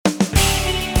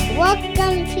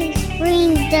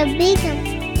Dreams of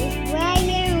Income with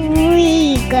Ryan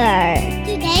Rieger.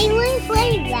 Today we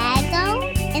play Lego,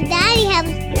 and Daddy has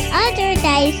other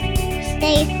days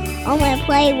stay home and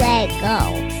play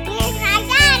Lego. Here's my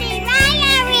daddy,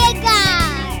 Ryan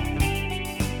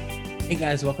Rieger. Hey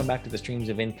guys, welcome back to the Streams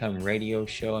of Income radio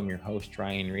show. I'm your host,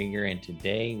 Ryan Rieger, and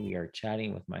today we are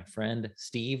chatting with my friend,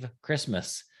 Steve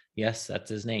Christmas. Yes,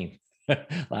 that's his name.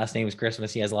 Last name is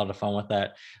Christmas. He has a lot of fun with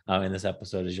that in this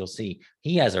episode, as you'll see.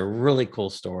 He has a really cool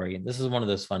story, and this is one of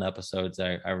those fun episodes.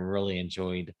 I really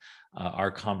enjoyed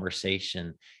our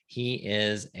conversation. He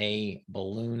is a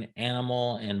balloon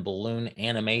animal and balloon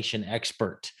animation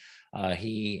expert.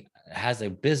 He has a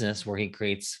business where he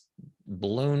creates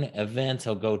balloon events.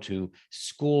 He'll go to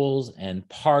schools and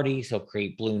parties. He'll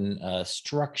create balloon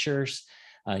structures.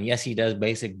 Yes, he does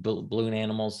basic balloon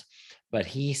animals, but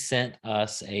he sent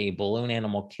us a balloon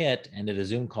animal kit and did a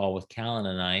Zoom call with Callan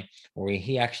and I, where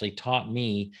he actually taught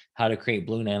me how to create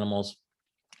balloon animals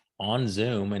on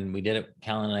Zoom. And we did it,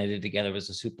 Callan and I did it together. It was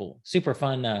a super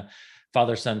fun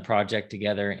father-son project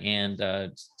together.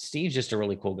 And Steve's just a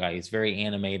really cool guy. He's very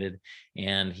animated,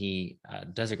 and he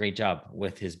does a great job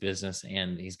with his business.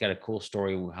 And he's got a cool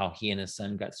story how he and his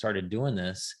son got started doing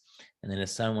this. And then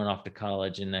his son went off to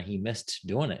college, and he missed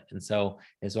doing it. And so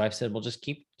his wife said, well, just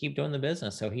keep doing the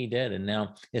business. So he did. And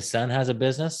now his son has a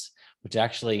business, which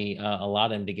actually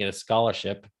allowed him to get a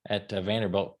scholarship at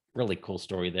Vanderbilt. Really cool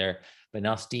story there. But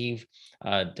now Steve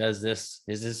does this.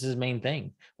 This is his main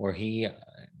thing, where he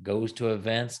goes to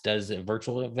events, does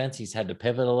virtual events. He's had to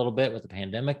pivot a little bit with the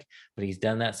pandemic, but he's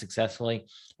done that successfully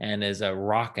and is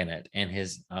rocking it in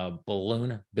his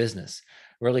balloon business.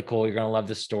 Really cool. You're going to love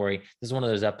this story. This is one of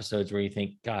those episodes where you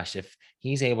think, gosh, if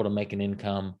he's able to make an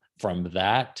income from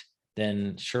that,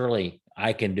 then surely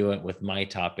I can do it with my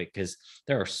topic, because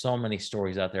there are so many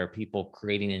stories out there of people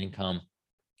creating an income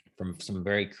from some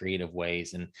very creative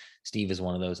ways. And Steve is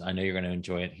one of those. I know you're going to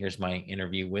enjoy it. Here's my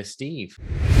interview with Steve.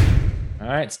 All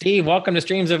right, Steve, welcome to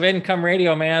Streams of Income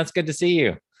Radio, man. It's good to see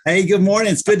you. Hey, good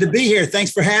morning. It's good to be here.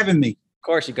 Thanks for having me. Of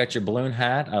course, you got your balloon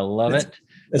hat. I love it.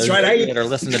 That's Those right. that are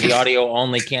listening to the audio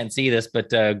only can't see this, but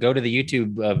go to the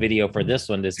YouTube video for this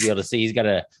one to be able to see. He's got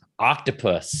an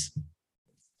octopus.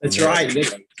 That's right.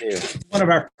 It's one of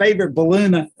our favorite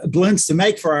balloons to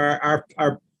make for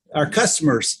our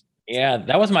customers. Yeah,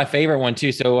 that was my favorite one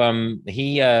too. So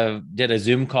he did a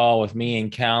Zoom call with me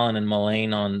and Callan and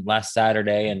Mullane on last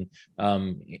Saturday, and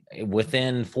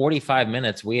within 45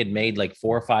 minutes we had made like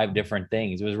 4 or 5 different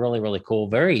things. It was really, really cool.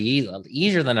 Very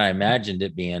easier than I imagined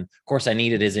it being. Of course, I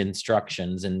needed his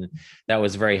instructions, and that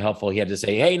was very helpful. He had to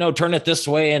say, hey, no, turn it this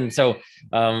way. And so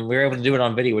we were able to do it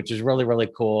on video, which is really, really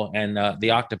cool. And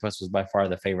the octopus was by far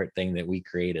the favorite thing that we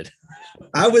created.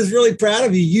 I was really proud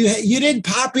of you. You didn't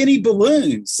pop any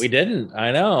balloons. We didn't.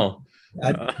 I know.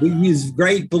 We use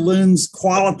great balloons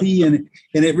quality, and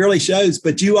it really shows.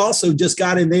 But you also just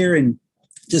got in there, and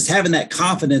just having that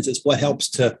confidence is what helps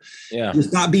to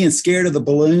just not being scared of the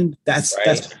balloon. That's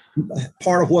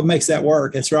part of what makes that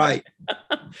work. That's right.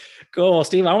 Cool. Well,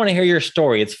 Steve, I want to hear your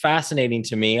story. It's fascinating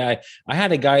to me. I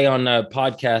had a guy on a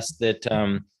podcast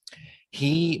that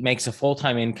he makes a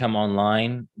full-time income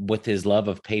online with his love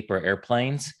of paper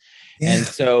airplanes. Yeah. And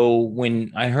so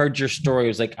when I heard your story, it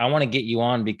was like, I want to get you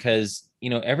on because,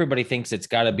 everybody thinks it's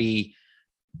got to be,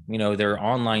 their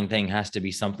online thing has to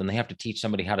be something. They have to teach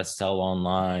somebody how to sell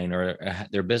online, or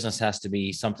their business has to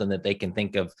be something that they can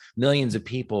think of millions of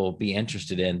people be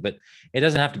interested in. But it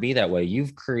doesn't have to be that way.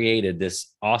 You've created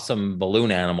this awesome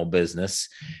balloon animal business.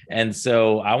 And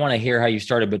so I want to hear how you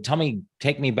started, but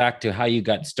take me back to how you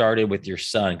got started with your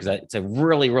son, because it's a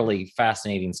really, really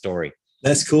fascinating story.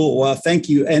 That's cool. Well, thank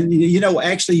you. And,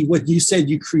 actually what you said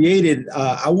you created,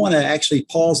 I want to actually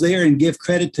pause there and give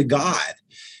credit to God,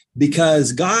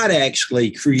 because God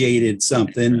actually created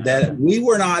something that we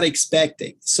were not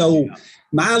expecting. So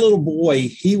my little boy,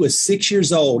 he was 6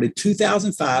 years old in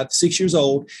 2005, 6 years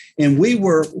old. And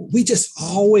we just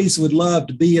always would love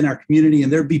to be in our community,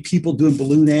 and there'd be people doing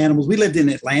balloon animals. We lived in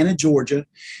Atlanta, Georgia.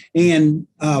 And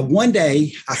one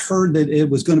day I heard that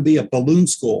it was going to be a balloon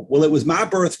school. Well, it was my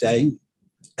birthday.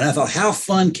 And I thought, how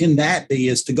fun can that be,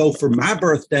 is to go for my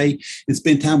birthday and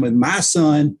spend time with my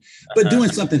son, but doing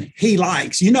something he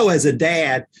likes. As a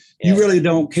dad, you really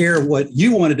don't care what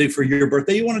you want to do for your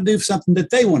birthday. You want to do something that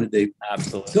they want to do.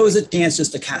 Absolutely. So it was a chance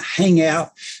just to kind of hang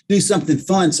out, do something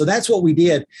fun. So that's what we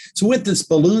did. So with this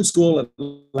balloon school at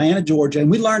Atlanta, Georgia, and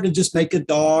we learned to just make a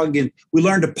dog, and we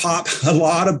learned to pop a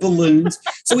lot of balloons.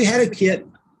 So we had a kit.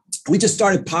 We just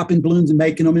started popping balloons and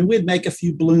making them, and we'd make a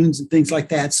few balloons and things like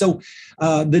that. So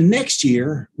the next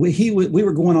year, we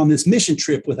were going on this mission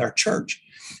trip with our church.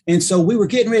 And so we were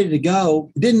getting ready to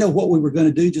go, didn't know what we were going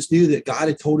to do, just knew that God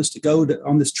had told us to go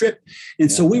on this trip.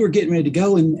 And so we were getting ready to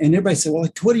go, and everybody said, well,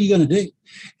 what are you going to do?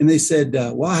 And they said,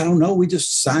 well, I don't know. We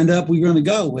just signed up. We're going to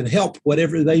go and help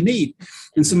whatever they need.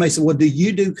 And somebody said, well, do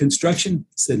you do construction?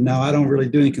 I said, no, I don't really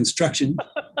do any construction.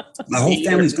 My whole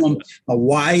family's going. My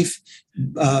wife,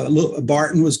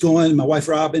 Barton, was going, my wife,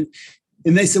 Robin.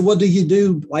 And they said, well, do you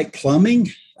do like plumbing?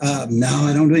 No,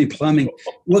 I don't do any plumbing.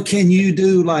 Well, can you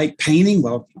do like painting?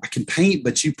 Well, I can paint,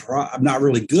 but I'm not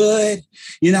really good,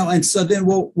 And so then,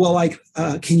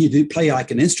 can you play like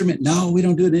an instrument? No, we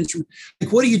don't do an instrument.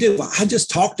 Like, what do you do? Well, I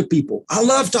just talk to people. I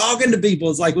love talking to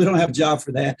people. It's like, we don't have a job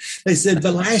for that. They said,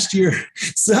 but last year,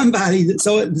 so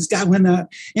this guy went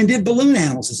out and did balloon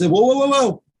animals. I said,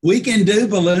 whoa. We can do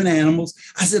balloon animals.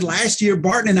 I said, last year,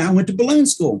 Barton and I went to balloon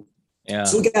school. Yeah.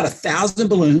 So we got 1,000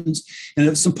 balloons and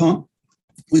it was some pump.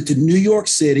 Went to New York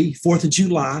City, 4th of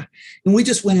July, and we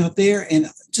just went out there and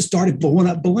just started blowing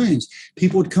up balloons.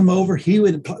 People would come over. He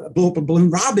would blow up a balloon.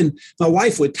 Robin, my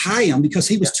wife, would tie him because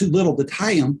he was too little to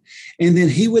tie him. And then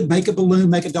he would make a balloon,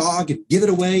 make a dog, and give it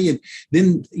away. And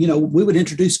then, we would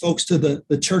introduce folks to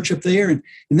the church up there. And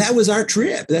that was our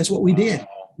trip. That's what we did.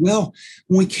 Well,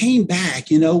 when we came back,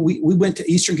 we went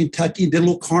to Eastern Kentucky, did a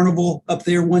little carnival up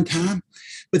there one time.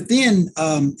 But then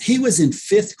he was in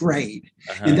 5th grade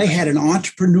and they had an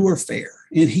entrepreneur fair.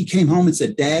 And he came home and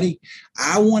said, Daddy,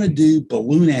 I want to do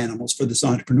balloon animals for this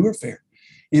entrepreneur fair.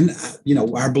 And,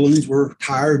 our balloons were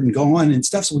tired and gone and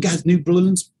stuff. So we got new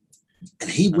balloons. And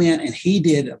he went and he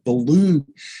did balloon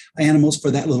animals for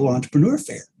that little entrepreneur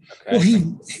fair. Okay.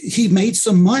 Well, he made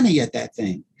some money at that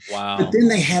thing. Wow. But then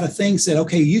they had a thing said,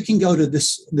 okay, you can go to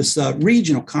this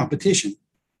regional competition.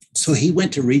 So he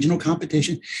went to regional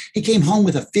competition. He came home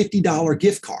with a $50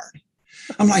 gift card.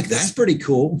 I'm like, that's pretty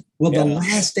cool. Well, the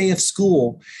last day of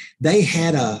school, we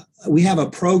have a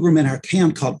program in our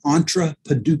town called Entre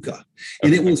Paducah,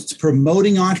 and it was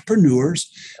promoting entrepreneurs.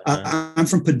 I'm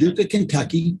from Paducah,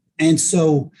 Kentucky. And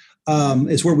so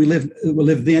it's where we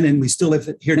lived then, and we still live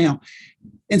here now.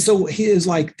 And so he is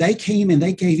like, they came and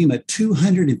they gave him a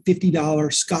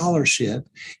 $250 scholarship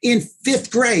in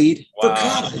 5th grade for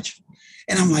college.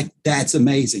 And I'm like, that's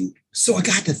amazing. So I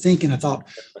got to thinking, I thought,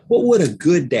 what would a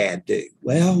good dad do?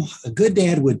 Well, a good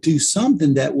dad would do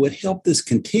something that would help this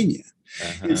continue.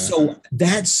 And so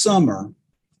that summer,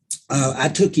 I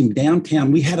took him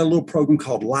downtown. We had a little program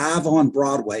called Live on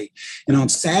Broadway. And on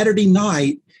Saturday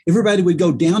night, everybody would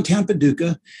go downtown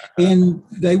Paducah and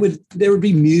there would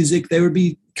be music. There would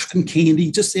be cotton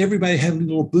candy, just everybody having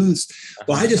little booths.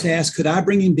 Well, I just asked, could I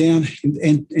bring him down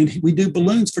and we do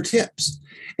balloons for tips.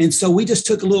 And so we just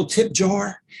took a little tip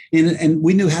jar and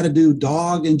we knew how to do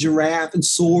dog and giraffe and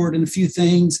sword and a few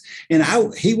things. And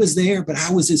he was there, but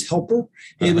I was his helper.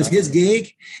 It was his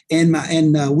gig. And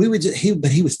we would just,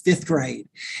 but he was 5th grade.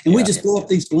 And we just blow up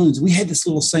these balloons. We had this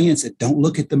little saying that said, don't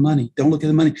look at the money. Don't look at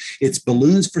the money. It's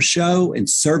balloons for show and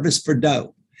service for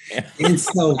dough. Yeah. And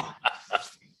so,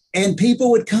 and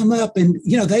people would come up and,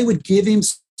 they would give him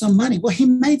some money. Well, he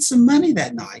made some money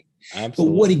that night. Absolutely.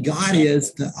 But what he got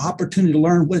is the opportunity to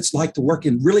learn what it's like to work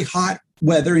in really hot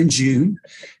weather in June,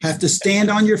 have to stand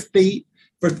on your feet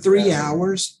for 3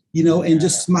 hours, and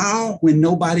just smile when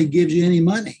nobody gives you any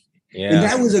money. Yeah. And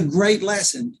that was a great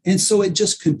lesson. And so it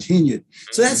just continued.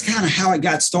 So that's kind of how it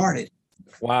got started.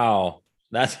 Wow.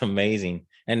 That's amazing.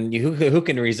 And who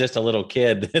can resist a little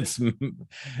kid? It's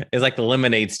like the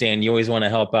lemonade stand. You always want to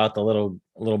help out the little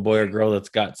boy or girl that's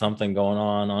got something going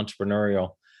on,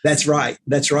 entrepreneurial. That's right.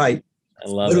 I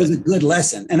love it. It was a good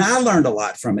lesson. And I learned a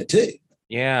lot from it too.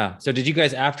 Yeah. So did you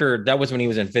guys, after that was when he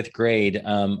was in 5th grade,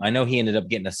 I know he ended up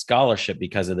getting a scholarship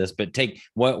because of this, but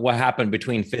what happened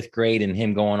between 5th grade and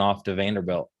him going off to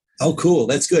Vanderbilt? Oh, cool.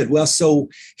 That's good. Well, so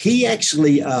he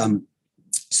actually,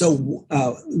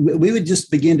 we would just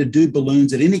begin to do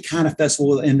balloons at any kind of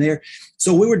festival in there.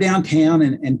 So we were downtown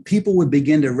and people would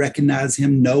begin to recognize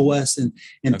him, know us and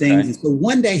things. And so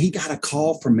one day he got a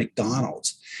call from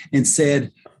McDonald's and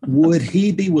said, would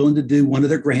he be willing to do one of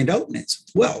their grand openings?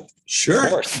 Well,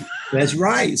 sure. That's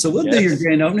right. So we'll do your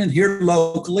grand opening here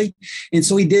locally. And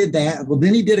so he did that. Well,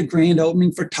 then he did a grand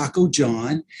opening for Taco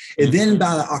John. And then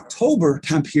by the October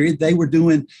time period, they were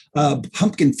doing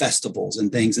pumpkin festivals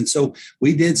and things. And so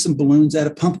we did some balloons at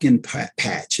a pumpkin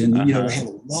patch. And, they had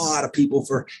a lot of people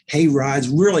for hay rides.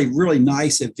 Really, really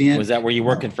nice event. Was that where you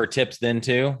working for tips then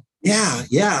too?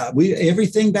 Yeah.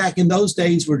 Everything back in those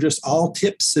days were just all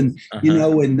tips and,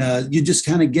 and you just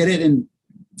kind of get it.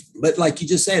 But like you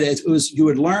just said, you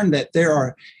would learn that there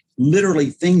are literally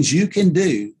things you can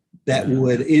do that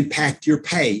would impact your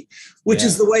pay, which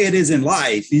is the way it is in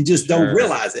life. You just don't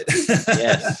realize it.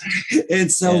 Yes.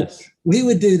 And so we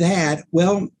would do that.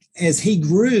 Well, as he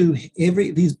grew,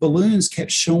 these balloons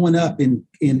kept showing up in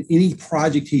any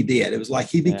project he did. It was like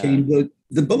he became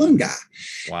the balloon guy.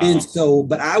 Wow. And so,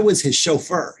 but I was his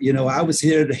chauffeur. I was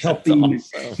here to help him.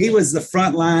 Awesome. He was the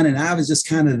front line, and I was just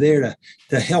kind of there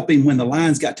to help him when the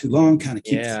lines got too long, kind of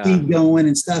keep the speed going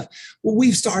and stuff. Well,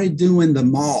 we've started doing the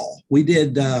mall. We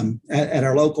did at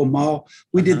our local mall.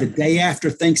 We did the day after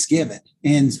Thanksgiving.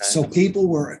 And so people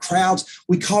were crowds.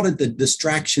 We called it the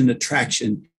distraction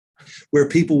attraction, where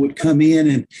people would come in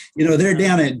and, they're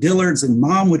down at Dillard's and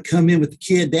mom would come in with the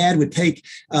kid. Dad would take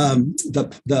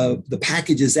the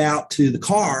packages out to the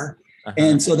car.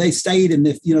 And so they stayed, and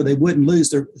if, they wouldn't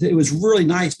lose it was really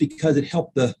nice because it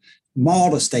helped the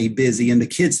mall to stay busy and the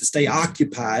kids to stay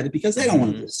occupied because they don't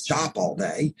want to just shop all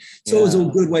day. So it was a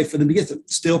good way for them to get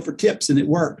still for tips, and it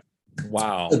worked.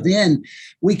 Wow. So then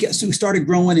we started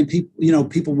growing, and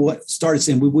people started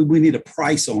saying, we need a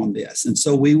price on this. And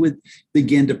so we would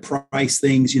begin to price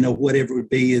things, whatever it would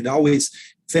be. It always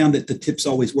found that the tips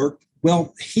always worked.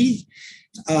 Well, he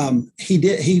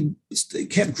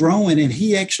kept growing, and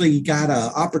he actually got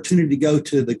an opportunity to go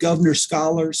to the Governor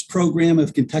Scholars Program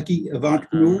of Kentucky of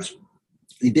entrepreneurs.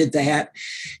 He did that.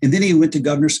 And then he went to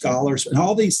Governor Scholars, and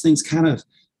all these things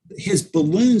his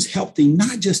balloons helped him,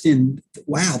 not just in,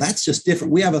 wow, that's just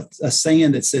different. We have a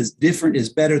saying that says different is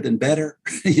better than better,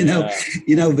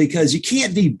 because you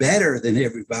can't be better than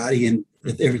everybody and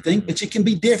with everything, but you can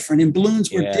be different, and balloons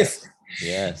were different.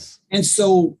 Yes. And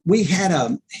so we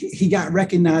had he got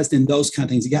recognized in those kind of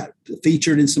things. He got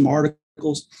featured in some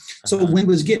articles. So when he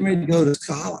was getting ready to go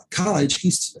to college,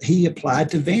 he applied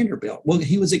to Vanderbilt. Well,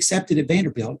 he was accepted at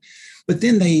Vanderbilt, but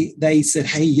then they said,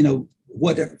 hey,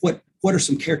 what are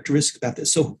some characteristics about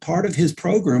this? So part of his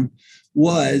program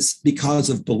was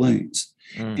because of balloons.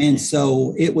 Mm-hmm. And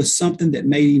so it was something that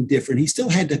made him different. He still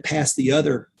had to pass the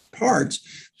other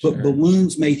parts, but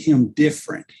balloons made him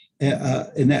different.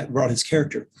 And that brought his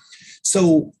character.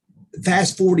 So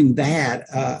fast forwarding that,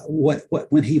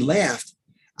 when he left,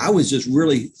 I was just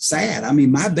really sad. I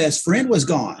mean, my best friend was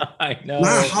gone. I know.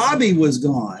 My hobby was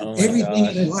gone. Oh everything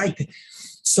I liked.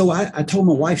 So I told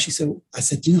my wife, I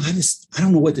said, I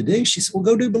don't know what to do. She said, well,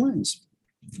 go do balloons.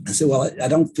 I said, well, I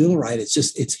don't feel right. It's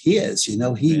his,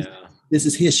 this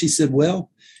is his. She said,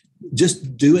 well,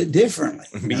 just do it differently.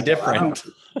 Be different.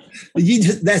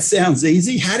 That sounds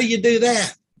easy. How do you do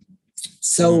that?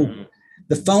 So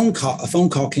a phone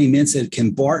call came in, said,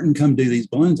 can Barton come do these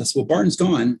balloons? I said, well, Barton's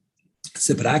gone. I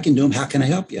said, but I can do them. How can I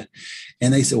help you?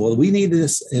 And they said, well, we need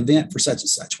this event for such and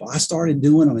such. Well, I started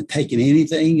doing them and taking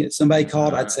anything that somebody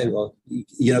called. I'd say, well,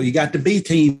 you got the B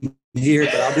team here,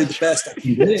 but I'll do the best I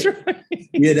can do. Right.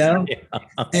 Yeah.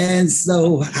 And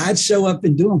so I'd show up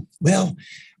and do them. Well,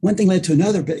 one thing led to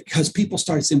another, because people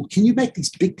started saying, well, can you make these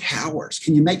big towers?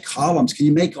 Can you make columns? Can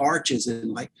you make arches?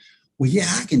 And like, well, yeah,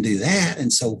 I can do that.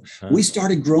 And so we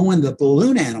started growing the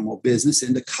balloon animal business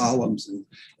into columns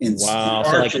and wow.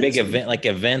 So like a big event, like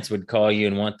events would call you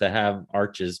and want to have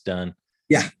arches done.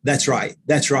 Yeah, that's right.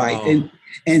 That's right. Oh.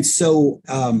 And so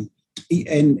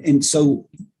so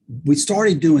we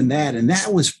started doing that, and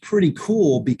that was pretty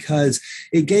cool because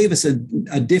it gave us a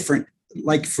different,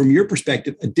 like from your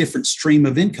perspective, a different stream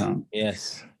of income.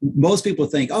 Yes. Most people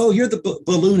think, oh, you're the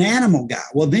balloon animal guy.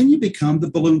 Well, then you become the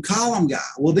balloon column guy.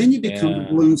 Well, then you become the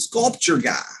balloon sculpture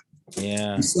guy.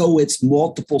 Yeah. And so it's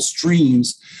multiple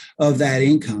streams of that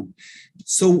income.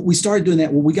 So we started doing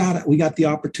that. Well, we got the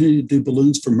opportunity to do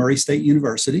balloons for Murray State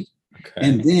University. Okay.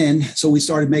 And then, so we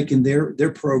started making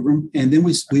their program, and then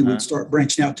we would start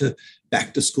branching out to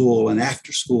back to school and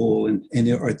after school and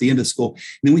or at the end of school. And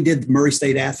then we did Murray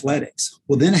State Athletics.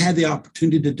 Well, then I had the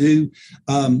opportunity to do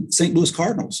St. Louis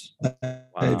Cardinals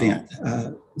event.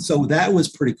 So that was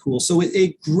pretty cool. So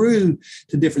it grew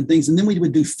to different things. And then we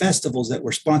would do festivals that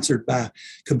were sponsored by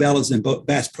Cabela's and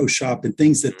Bass Pro Shop and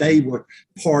things that they were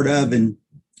part of, and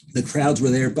the crowds were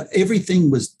there, but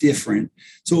everything was different.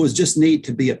 So it was just neat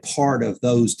to be a part of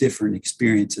those different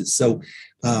experiences. So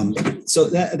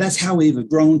that's how we've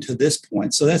grown to this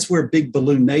point. So that's where Big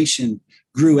Balloon Nation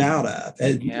grew out of.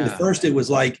 At first, it was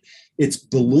like it's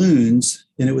balloons,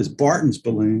 and it was Barton's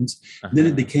balloons. Then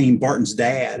it became Barton's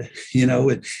dad,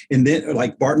 and then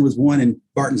like Barton was one and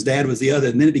Barton's dad was the other.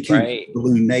 And then it became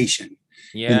Balloon Nation.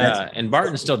 Yeah. And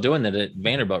Barton's still doing that at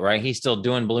Vanderbilt, right? He's still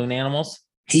doing balloon animals.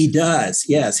 He does.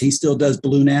 Yes, he still does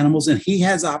balloon animals, and he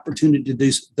has opportunity to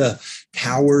do the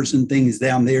towers and things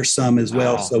down there some as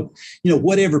well. Wow. So,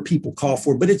 whatever people call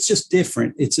for, but it's just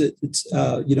different. It's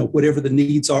whatever the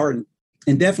needs are.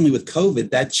 And definitely with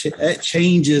COVID, that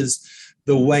changes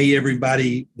the way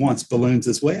everybody wants balloons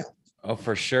as well. Oh,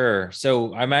 for sure.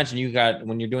 So I imagine you got,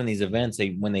 when you're doing these events,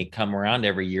 when they come around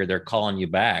every year, they're calling you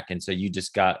back. And so you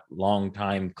just got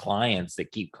longtime clients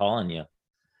that keep calling you.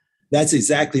 That's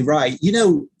exactly right.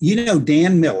 You know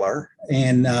Dan Miller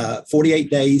and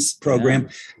 48 Days program. Yeah.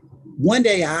 One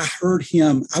day I heard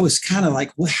him. I was kind of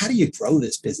like, well, how do you grow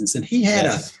this business? And he had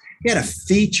a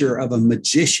feature of a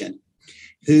magician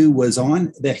who was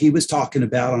on that he was talking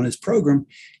about on his program,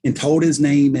 and told his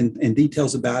name and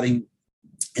details about him,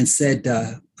 and said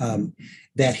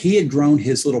that he had grown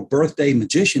his little birthday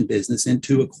magician business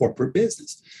into a corporate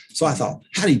business. So I thought,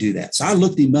 how do you do that? So I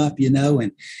looked him up,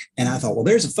 and I thought, well,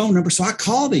 there's a phone number. So I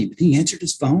called him. He answered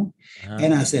his phone.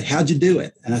 And I said, how'd you do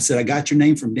it? And I said, I got your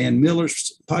name from Dan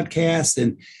Miller's podcast.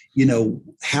 And,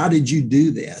 how did you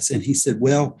do this? And he said,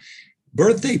 well,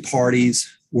 birthday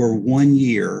parties were 1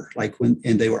 year,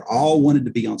 and they were all wanted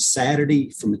to be on Saturday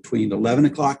from between 11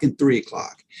 o'clock and 3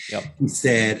 o'clock. Yep. He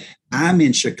said, I'm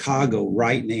in Chicago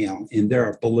right now, and there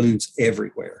are balloons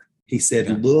everywhere. He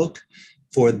said, look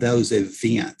for those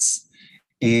events.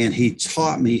 And he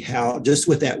taught me how, just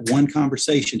with that one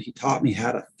conversation, he taught me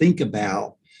how to think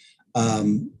about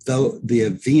the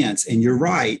events. And you're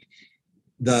right,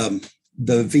 the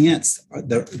events,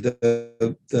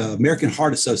 the American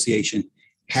Heart Association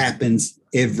happens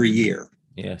every year.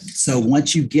 Yes. So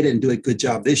once you get it and do a good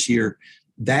job this year,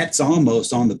 that's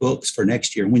almost on the books for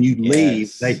next year. When you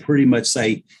leave, they pretty much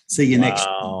say, see you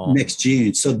next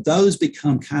June. So those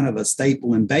become kind of a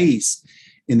staple and base,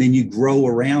 and then you grow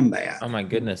around that. Oh my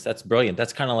goodness. That's brilliant.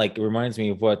 That's kind of like, it reminds me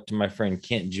of what my friend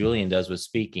Kent Julian does with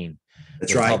speaking.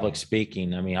 That's right. Public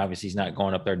speaking. I mean, obviously he's not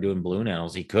going up there doing balloon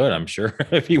animals. He could, I'm sure,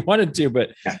 if he wanted to,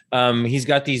 but he's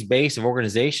got these base of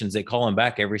organizations that call him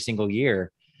back every single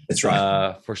year. That's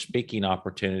right. For speaking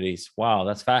opportunities. Wow.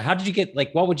 That's fast. How did you get,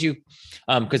 what would you,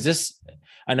 cause this,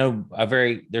 I know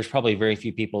there's probably very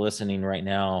few people listening right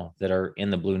now that are in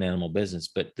the balloon animal business,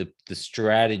 but the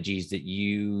strategies that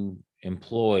you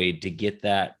employed to get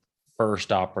that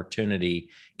first opportunity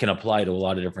can apply to a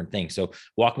lot of different things. So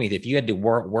walk me, if you had to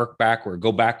work backward,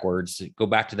 go back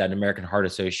to that American Heart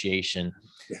Association.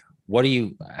 Yeah.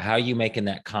 How are you making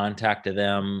that contact to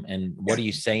them, and what are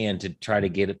you saying to try to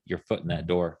get your foot in that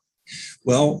door?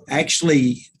 Well,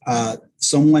 actually,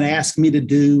 someone asked me to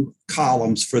do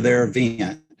columns for their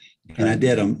event, and I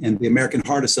did them. And the American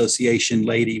Heart Association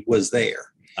lady was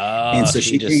there. Oh, and so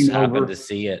she just happened to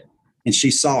see it. And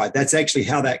she saw it. That's actually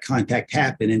how that contact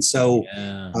happened. And so,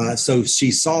 so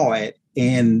she saw it,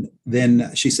 and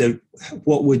then she said,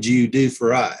 "What would you do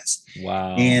for us?"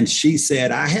 Wow. And she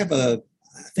said, I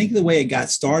think the way it got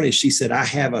started, she said, I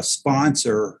have a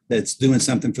sponsor that's doing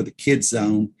something for the Kids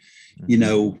Zone.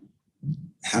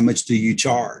 How much do you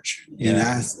charge?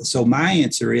 Yeah. And so my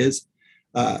answer is,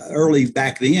 early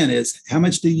back then, is how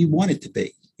much do you want it to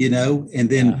be? And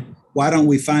then why don't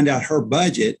we find out her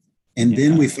budget? And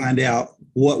then we find out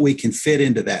what we can fit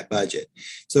into that budget.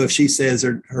 So if she says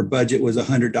her budget was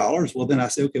 $100, well, then I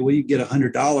say, okay, well, you get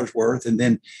 $100 worth. And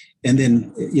then,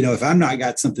 if I'm not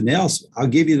got something else, I'll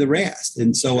give you the rest.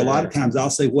 And so a lot of times I'll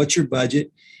say, what's your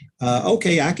budget?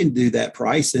 Okay, I can do that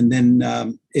price. And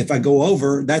then if I go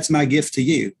over, that's my gift to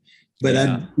you. But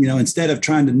instead of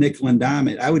trying to nickel and dime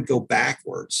it, I would go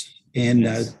backwards and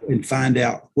find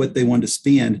out what they want to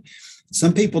spend.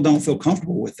 Some people don't feel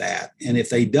comfortable with that. And if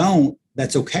they don't,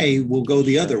 that's okay. We'll go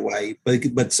the other way.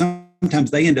 But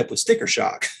sometimes they end up with sticker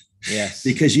shock. Yes.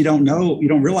 Because you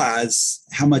don't realize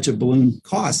how much a balloon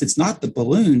costs. It's not the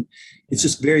balloon. It's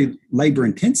just very labor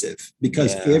intensive,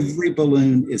 because every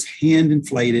balloon is hand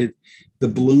inflated. The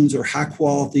balloons are high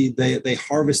quality. They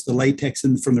harvest the latex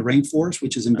from the rainforest,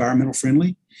 which is environmental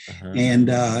friendly. And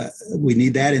we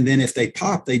need that. And then if they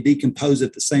pop, they decompose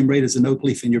at the same rate as an oak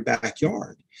leaf in your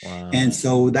backyard. Wow. And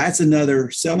so that's another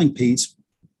selling piece.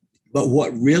 But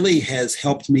what really has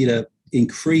helped me to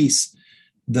increase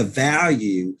the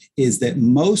value is that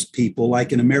most people,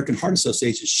 like an American Heart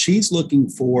Association, she's looking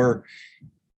for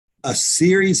a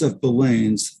series of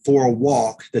balloons for a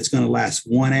walk that's going to last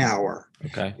 1 hour.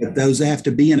 Okay. But those have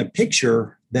to be in a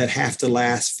picture that have to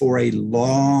last for a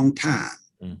long time.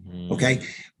 Mm-hmm. Okay.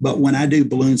 But when I do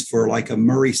balloons for like a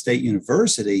Murray State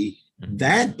University,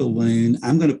 that balloon,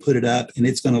 I'm going to put it up and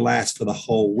it's going to last for the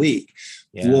whole week.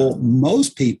 Yeah. Well,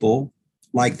 most people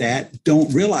like that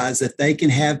don't realize that they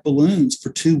can have balloons for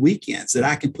 2 weekends, that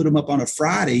I can put them up on a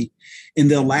Friday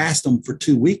and they'll last them for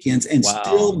 2 weekends and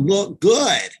still look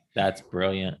good. That's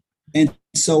brilliant. And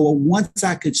so once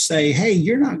I could say, hey,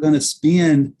 you're not going to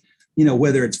spend,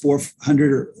 whether it's $400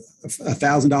 or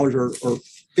 $1,000 or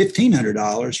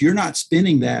 $1,500, you're not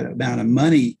spending that amount of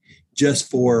money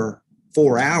just for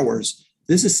 4 hours.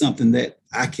 This is something that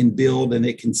I can build and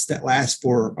it can last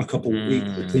for a couple of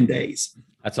weeks or 10 days.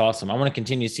 That's awesome. I want to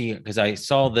continue to see, because I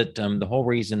saw that the whole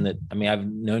reason that, I mean, I've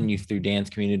known you through Dan's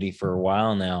community for a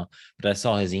while now, but I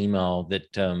saw his email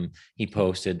that he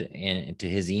posted into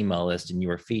his email list and you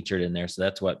were featured in there. So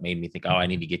that's what made me think, oh, I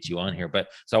need to get you on here. But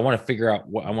so I want to figure out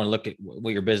I want to look at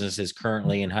what your business is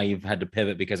currently and how you've had to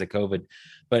pivot because of COVID.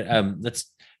 But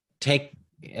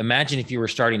imagine if you were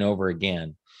starting over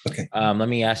again. Okay. Let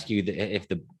me ask you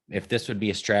if this would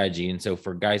be a strategy. And so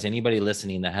for guys, anybody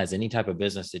listening that has any type of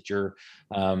business that you're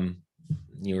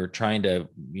trying to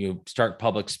start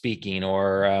public speaking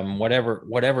or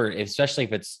whatever, especially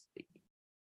if it's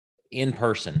in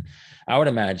person, I would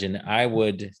imagine I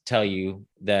would tell you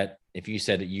that if you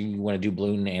said that you want to do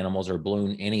balloon animals or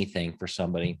balloon anything for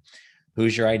somebody,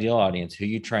 who's your ideal audience? Who are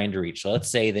you trying to reach? So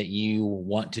let's say that you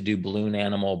want to do balloon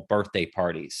animal birthday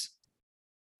parties.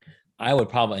 I would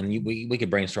probably, and we could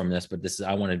brainstorm this, but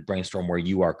I want to brainstorm where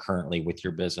you are currently with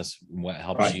your business, what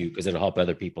helps you, because it'll help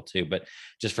other people too. But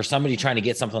just for somebody trying to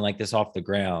get something like this off the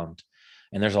ground,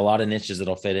 and there's a lot of niches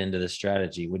that'll fit into this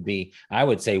strategy, would be, I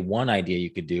would say one idea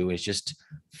you could do is just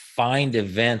find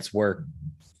events where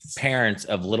parents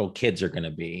of little kids are going to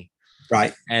be.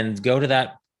 Right. And go to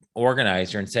that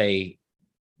organizer and say,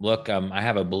 look, I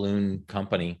have a balloon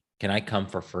company. Can I come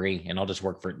for free? And I'll just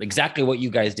work for exactly what you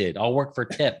guys did. I'll work for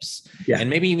tips. Yeah. And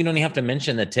maybe you don't even have to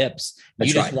mention the tips.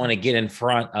 You just want to get in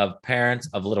front of parents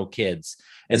of little kids.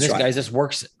 And this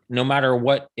works no matter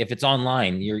what, if it's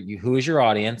online, who is your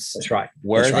audience? That's right.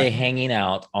 Where are they hanging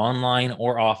out, online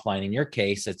or offline? In your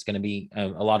case, it's going to be a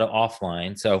lot of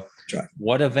offline. So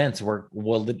what events would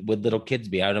little kids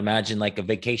be? I would imagine like a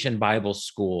vacation Bible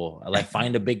school, like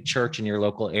find a big church in your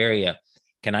local area.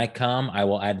 Can I come? I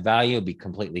will add value. It'll be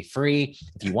completely free.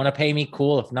 If you want to pay me,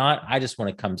 cool. If not, I just want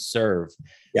to come serve.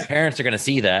 Yeah. Parents are going to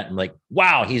see that and like,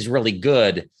 wow, he's really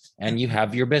good. And you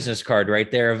have your business card right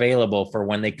there available for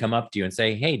when they come up to you and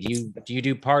say, hey, do you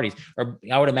do parties? Or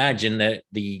I would imagine that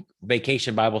the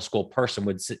vacation Bible school person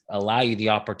would allow you the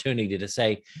opportunity to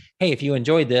say, hey, if you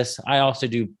enjoyed this, I also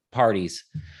do parties.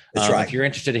 That's right. If you're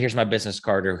interested, here's my business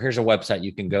card, or here's a website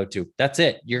you can go to. That's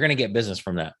it. You're going to get business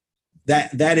from that.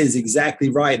 That is exactly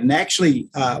right. And actually,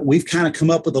 we've kind of come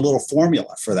up with a little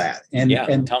formula for that. And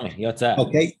tell me, what's that?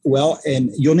 Okay. Well, and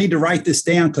you'll need to write this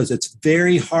down because it's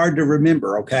very hard to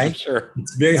remember. Okay. Sure.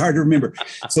 It's very hard to remember.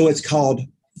 So it's called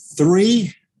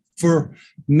 3 for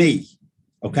me.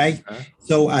 Okay. Uh-huh.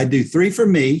 So I do 3 for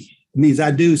me. It means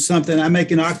I do something. I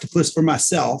make an octopus for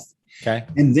myself. Okay.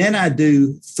 And then I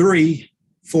do 3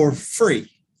 for free.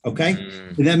 Okay.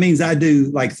 And that means I do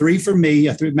like 3 for me.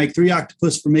 I make 3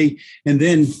 octopus for me. And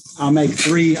then I'll make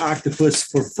 3 octopus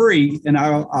for free. And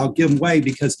I'll give them away,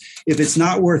 because if it's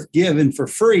not worth giving for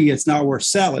free, it's not worth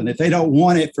selling. If they don't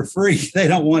want it for free, they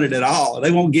don't want it at all.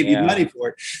 They won't give you money for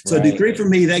it. So do 3 for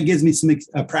me. That gives me some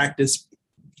practice.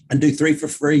 And do 3 for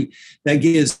free. That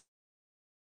gives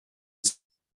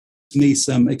me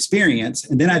some experience.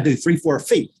 And then I do 3 for a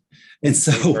fee. And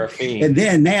so, and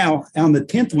then now on the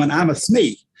 10th one, I'm a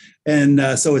SME. And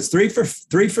so it's 3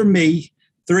 for me,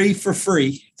 3 for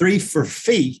free, 3 for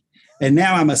fee. And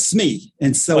now I'm a SME.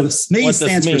 And so the SME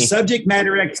stands for subject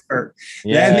matter expert.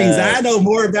 Yes. That means I know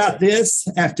more about this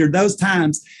after those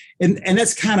times. And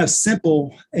that's kind of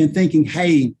simple, and thinking,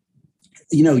 hey,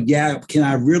 can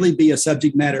I really be a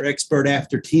subject matter expert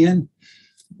after 10?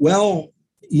 Well,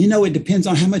 it depends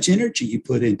on how much energy you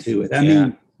put into it. I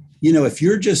mean, if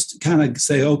you're just kind of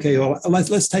say, okay, well,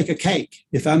 let's take a cake.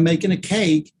 If I'm making a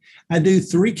cake, I do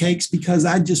 3 cakes because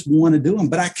I just want to do them,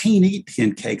 but I can't eat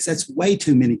 10 cakes. That's way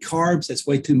too many carbs. That's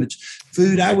way too much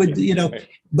food. I would,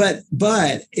 but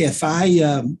if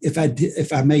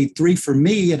I made 3 for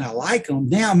me and I like them,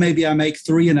 now maybe I make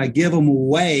 3 and I give them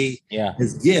away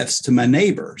as gifts to my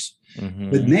neighbors. Mm-hmm.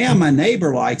 But now my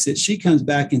neighbor likes it. She comes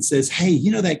back and says, hey,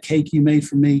 that cake you made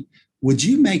for me, would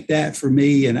you make that for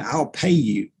me? And I'll pay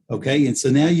you. Okay. And so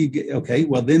now you get, okay,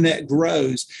 well, then that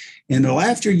grows. And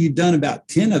after you've done about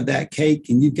 10 of that cake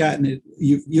and you've got a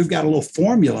little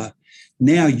formula,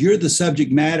 now you're the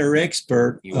subject matter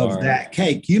expert of that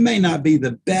cake. You may not be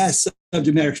the best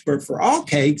subject matter expert for all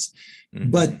cakes,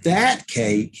 but that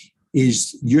cake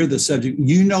you're the subject.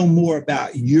 You know more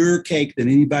about your cake than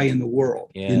anybody in the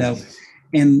world, and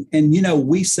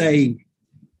we say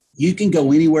you can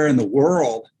go anywhere in the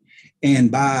world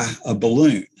and buy a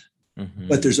balloon. Mm-hmm.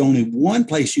 But there's only one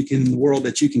place in the world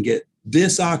that you can get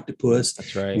this octopus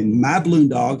That's right. and my balloon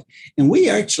dog. And we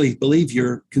actually believe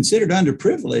you're considered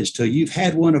underprivileged till you've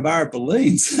had one of our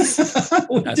balloons. That's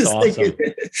awesome.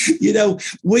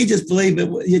 We just believe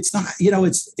it's not,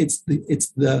 it's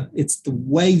the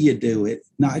way you do it,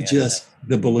 not just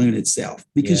the balloon itself,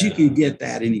 because you can get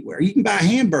that anywhere. You can buy a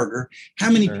hamburger,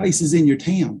 how many places in your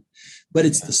town, but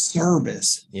it's the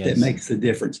service that makes the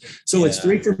difference. So it's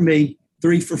 3 for me,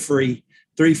 3 for free,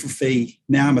 3 for fee.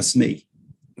 Now I'm a SME.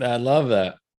 I love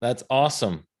that. That's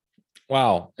awesome.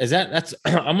 Wow. That's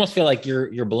I almost feel like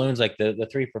your balloons, like the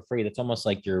 3 for free. That's almost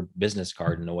like your business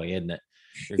card in a way, isn't it?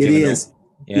 It is.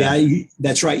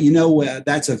 That's right.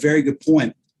 That's a very good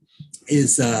point,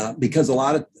 is because a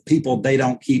lot of people, they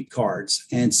don't keep cards.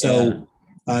 And so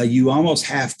you almost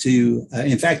have to,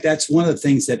 in fact, that's one of the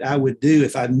things that I would do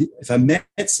if I met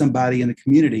somebody in the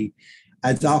community.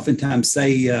 I'd oftentimes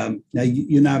say, now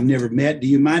you and I've never met. Do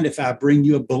you mind if I bring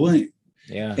you a balloon?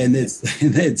 Yeah. And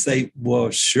they'd say, well,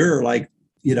 sure. Like,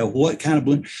 what kind of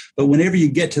balloon? But whenever you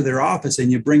get to their office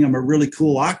and you bring them a really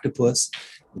cool octopus,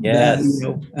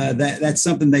 that's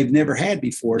something they've never had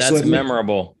before. That's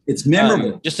memorable. It's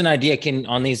memorable. Just an idea.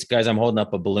 On these guys, I'm holding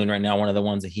up a balloon right now. One of the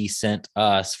ones that he sent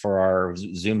us for our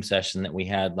Zoom session that we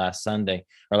had last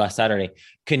Saturday.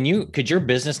 Could your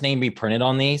business name be printed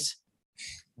on these?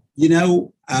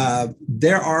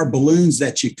 There are balloons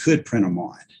that you could print them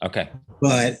on. Okay.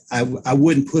 But I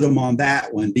wouldn't put them on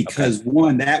that one because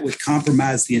one, that would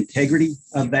compromise the integrity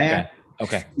of that.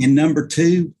 Okay. And number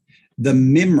two, the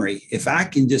memory. If I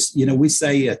can just, we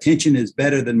say attention is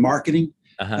better than marketing.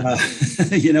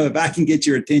 If I can get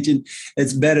your attention,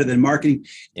 it's better than marketing.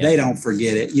 Yeah. They don't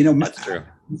forget it. That's true.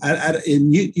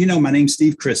 My name's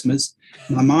Steve Christmas.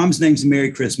 My mom's name's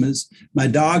Merry Christmas. My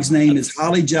dog's name is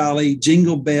Holly Jolly,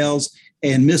 Jingle Bells,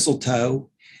 and Mistletoe.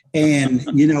 And,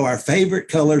 our favorite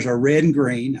colors are red and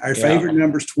green. Our favorite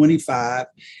number is 25.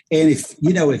 And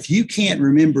if you can't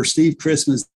remember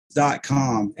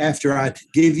SteveChristmas.com after I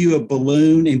give you a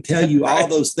balloon and tell you all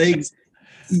those things,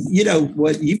 you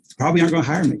probably aren't going to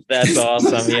hire me. That's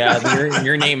awesome. Yeah.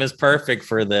 Your name is perfect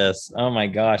for this. Oh my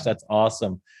gosh. That's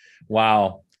awesome.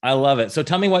 Wow. I love it. So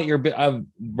tell me what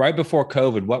right before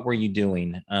COVID, what were you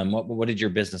doing? What did your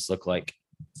business look like?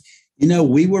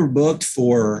 We were booked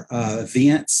for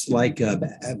events like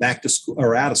back to school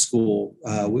or out of school.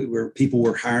 People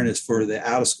were hiring us for the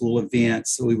out of school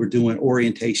events. So we were doing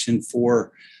orientation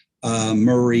for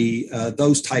Murray,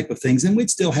 those type of things, and we'd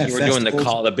still have. You were doing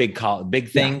the big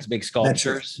things, big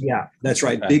sculptures. That's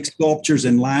right. Okay. Big sculptures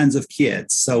and lines of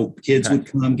kids. So kids would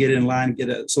come get in line,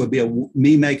 so it'd be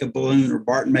me make a balloon or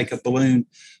Barton make a balloon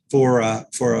for a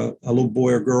little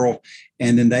boy or girl,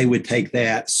 and then they would take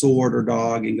that sword or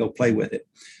dog and go play with it.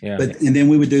 Yeah. And then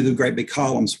we would do the great big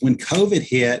columns. When COVID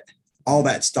hit, all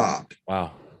that stopped.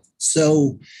 Wow.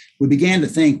 So we began to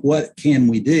think, what can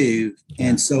we do?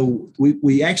 And so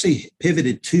we actually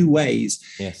pivoted 2 ways.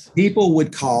 Yes. People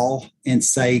would call and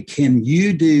say, can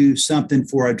you do something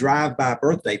for a drive-by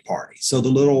birthday party? So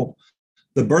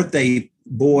the birthday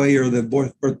boy or the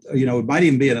boy, it might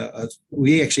even be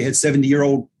we actually had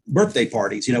 70-year-old birthday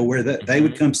parties, where they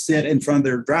would come sit in front of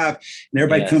their drive and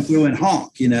everybody come through and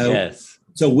honk, Yes.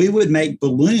 So we would make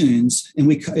balloons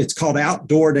and it's called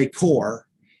outdoor decor.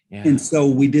 Yeah. And so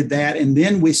we did that. And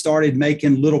then we started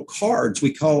making little cards.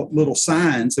 We call it little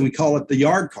signs, and we call it the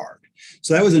yard card.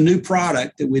 So that was a new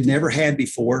product that we'd never had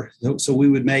before. So we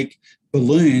would make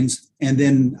balloons, and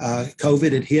then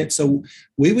COVID had hit. So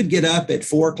we would get up at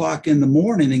 4:00 in the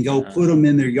morning and go put them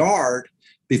in their yard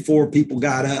before people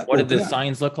got up. What did the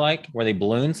signs look like? Were they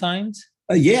balloon signs?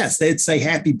 Yes, they'd say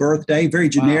happy birthday, very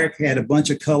generic, had a bunch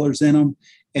of colors in them.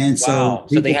 And so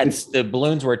they had the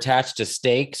balloons were attached to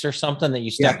stakes or something that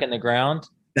you stuck in the ground.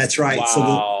 That's right.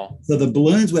 Wow. So the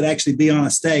balloons would actually be on a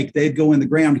stake. They'd go in the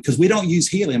ground because we don't use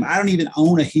helium. I don't even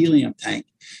own a helium tank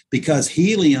because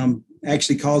helium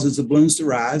actually causes the balloons to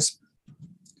rise.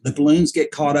 The balloons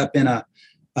get caught up in a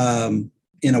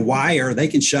wire. They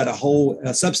can shut a whole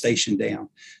substation down.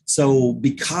 So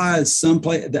because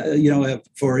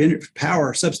for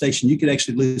power substation, you could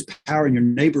actually lose power in your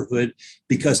neighborhood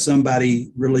because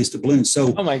somebody released a balloon.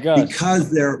 So oh my gosh.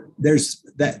 Because there's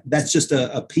that's just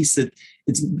a piece that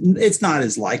it's not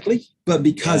as likely, but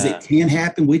because it can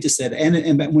happen, we just said,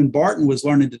 and when Barton was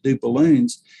learning to do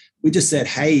balloons, we just said,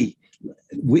 hey,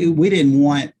 we didn't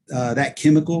want that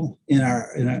chemical in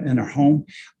our home.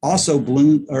 Also,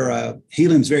 balloon or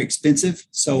helium is very expensive,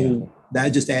 so that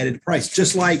just added price,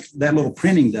 just like that little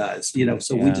printing does.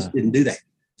 So we just didn't do that.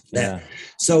 Yeah.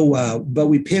 So, but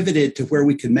we pivoted to where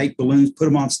we could make balloons, put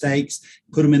them on stakes,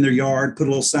 put them in their yard, put a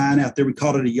little sign out there. We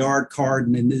called it a yard card,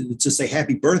 and then it's just say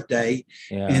happy birthday.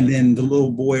 Yeah. And then the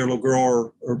little boy or little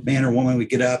girl or man or woman would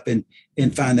get up and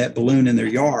find that balloon in their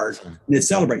yard and it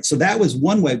celebrates. So that was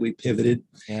one way we pivoted.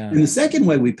 Yeah. And the second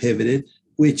way we pivoted,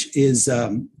 which is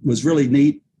was really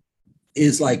neat,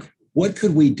 is like, what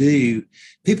could we do?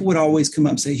 People would always come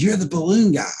up and say, "You're the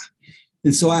balloon guy."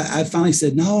 And so I finally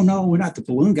said, no, we're not the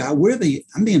balloon guy.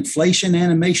 I'm the inflation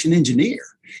animation engineer.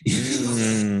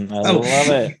 I love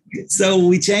it. So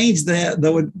we changed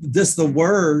the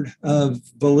word of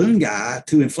balloon guy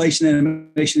to inflation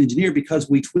animation engineer because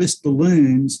we twist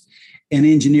balloons and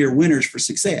engineer winners for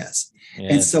success.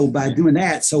 Yes. And so by doing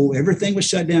that, so everything was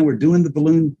shut down. We're doing the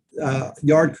balloon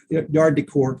yard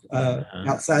decor,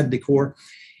 outside decor,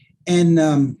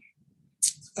 and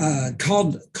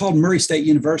called Murray State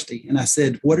University. And I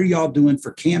said, "What are y'all doing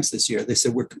for camps this year?" They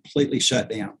said, "We're completely shut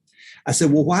down." I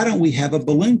said, "Well, why don't we have a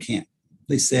balloon camp?"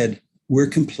 They said, "We're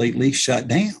completely shut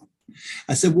down."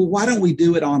 I said, "Well, why don't we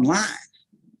do it online?"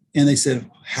 And they said,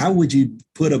 "How would you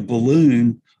put a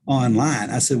balloon online?"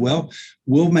 I said, "Well,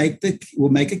 we'll make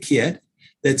a kit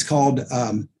that's called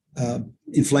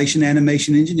Inflation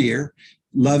Animation Engineer,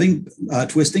 loving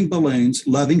twisting balloons,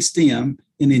 loving STEM,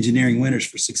 and engineering winners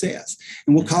for success."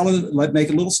 And we'll call it, make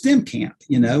a little STEM camp,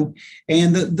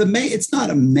 and it's not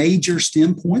a major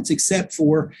STEM points except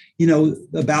for,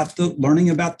 about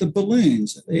learning about the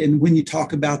balloons. And when you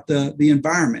talk about the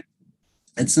environment,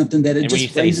 it's something that when you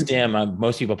say STEM,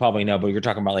 most people probably know, but you're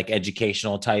talking about like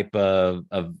educational type of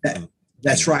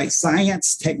That's right.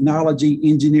 Science, technology,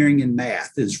 engineering, and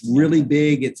math is really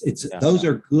big. Those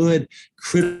are good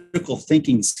critical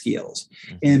thinking skills.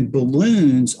 And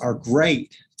balloons are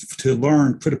great to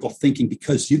learn critical thinking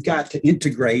because you've got to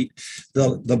integrate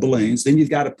the balloons. Then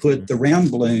you've got to put the round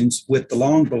balloons with the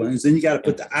long balloons. Then you got to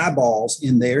put the eyeballs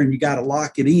in there and you got to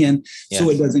lock it in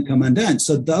so it doesn't come undone.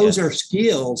 So those are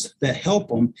skills that help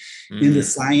them in the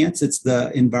science. It's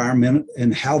the environment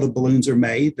and how the balloons are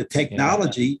made. The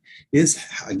technology is,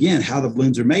 again, how the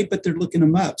balloons are made, but they're looking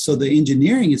them up. So the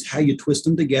engineering is how you twist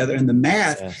them together. And the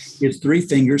math is 3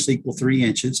 fingers equal 3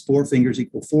 inches, 4 fingers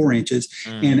equal 4 inches,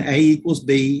 and A equals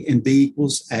B and B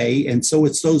equals A. And so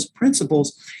it's those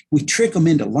principles, we trick them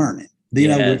into learning.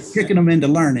 We're tricking them into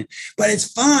learning, but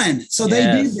it's fun. So they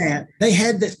did that. They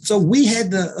had that. So we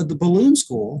had the balloon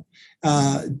school,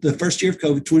 the first year of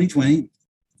COVID 2020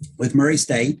 with Murray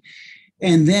State.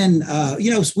 And then,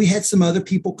 we had some other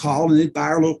people call and they'd buy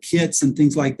our little kits and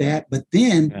things like that. But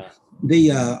then the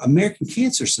American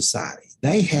Cancer Society,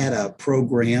 they had a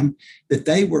program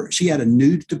that she had a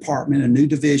new department, a new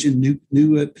division,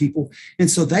 new people. And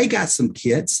so they got some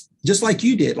kits, just like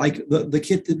you did, like the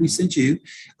kit that we sent you.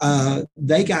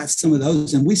 They got some of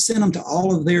those and we sent them to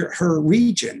all of her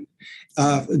region.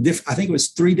 I think it was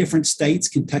 3 different states,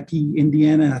 Kentucky,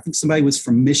 Indiana, and I think somebody was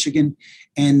from Michigan.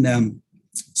 And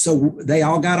so they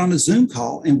all got on a Zoom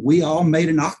call and we all made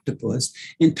an octopus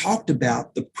and talked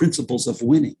about the principles of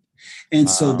winning. And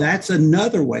so that's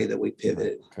another way that we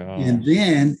pivoted. And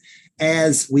then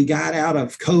as we got out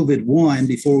of COVID-1,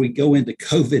 before we go into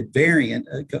COVID variant,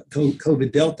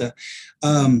 COVID Delta,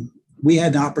 we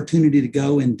had an opportunity to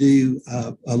go and do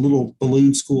a little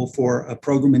balloon school for a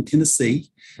program in Tennessee.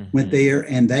 Went there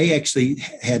and they actually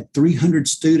had 300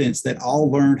 students that all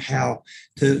learned how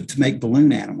to make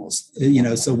balloon animals.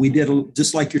 So we did,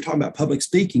 just like you're talking about public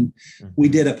speaking, we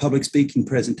did a public speaking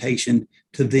presentation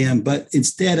to them. But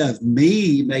instead of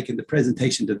me making the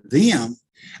presentation to them,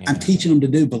 I'm teaching them to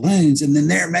do balloons and then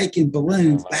they're making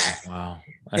balloons back. Wow.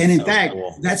 And in fact,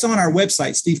 that's on our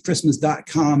website,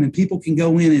 stevechristmas.com, and people can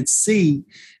go in and see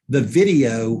the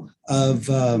video of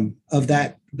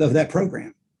that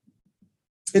program.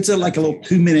 It's like a little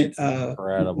 2-minute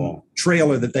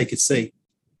trailer that they could see.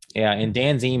 Yeah, and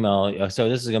Dan's email, so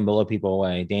this is going to blow people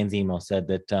away. Dan's email said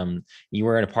that you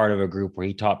were in a part of a group where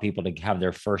he taught people to have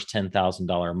their first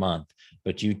 $10,000 a month,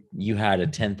 but you had a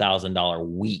 $10,000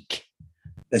 week.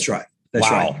 That's right.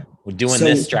 That's right. We're doing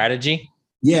this strategy.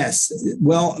 Yes.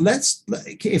 Well,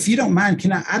 if you don't mind,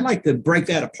 I'd like to break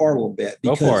that apart a little bit.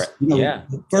 Because, go for it.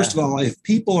 First of all, if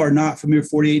people are not familiar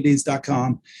with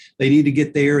 48days.com, they need to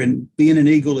get there, and being an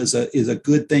Eagle is a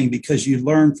good thing because you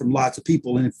learn from lots of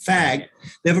people. And in fact,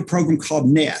 they have a program called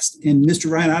Nest. And Mr.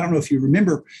 Ryan, I don't know if you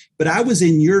remember, but I was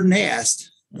in your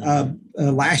Nest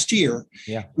last year.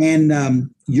 Yeah. And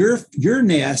your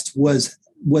Nest was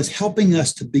helping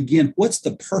us to begin, what's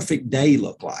the perfect day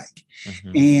look like?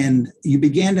 And you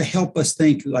began to help us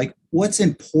think like, what's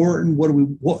important?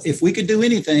 If we could do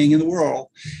anything in the world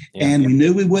and we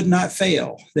knew we would not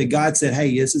fail, that God said,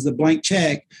 hey, this is a blank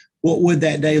check. what would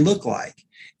that day look like?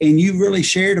 And you really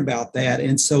shared about that.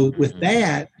 And so with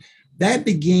that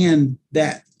began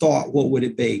that thought, what would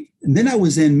it be? And then I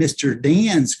was in Mr.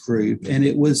 Dan's group, and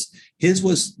his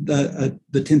was the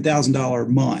 $10,000 a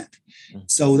month.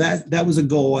 So that was a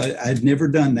goal. I'd never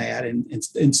done that. And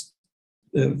in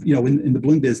the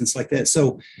balloon business like that.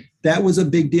 So that was a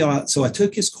big deal. So I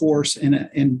took his course and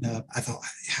I thought,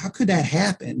 how could that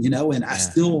happen? And I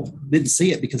still didn't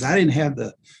see it because I didn't have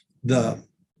the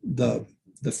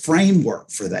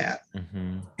framework for that.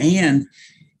 Mm-hmm. And,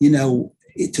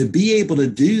 to be able to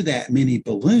do that many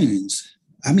balloons,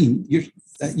 I mean,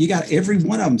 you got every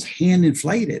one of them's hand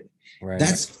inflated. Right.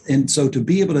 And so to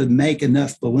be able to make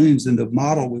enough balloons, and the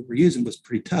model we were using was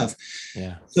pretty tough.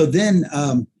 Yeah. So then,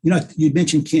 you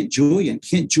mentioned Kent Julian.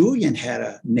 Kent Julian had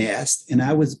a nest, and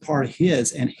I was a part of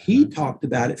his, and he talked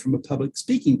about it from a public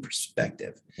speaking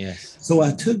perspective. Yes. So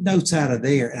I took notes out of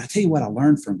there, and I tell you what I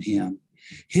learned from him.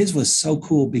 His was so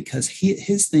cool because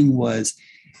his thing was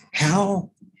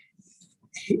how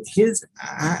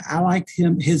I liked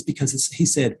his because he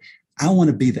said, I want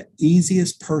to be the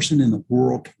easiest person in the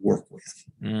world to work with.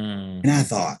 And I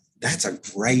thought, that's a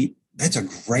great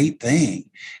thing.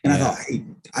 And I thought, hey,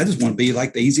 I just want to be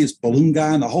like the easiest balloon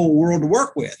guy in the whole world to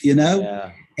work with,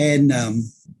 Yeah. And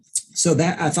so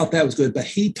that I thought that was good. But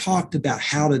he talked about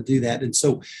how to do that. And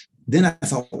so then I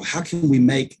thought, well, how can we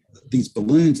make these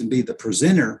balloons and be the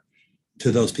presenter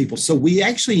to those people? So we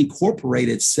actually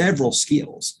incorporated several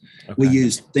skills. Okay. We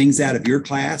used things out of your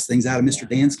class, things out of Mr.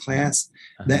 Dan's class.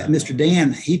 That Mr.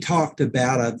 Dan, he talked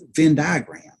about a Venn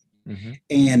diagram. Mm-hmm.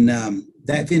 And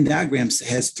that Venn diagram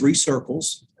has 3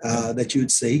 circles that you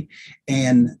would see.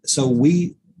 And so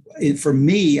for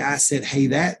me, I said,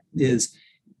 hey,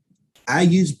 I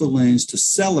use balloons to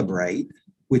celebrate,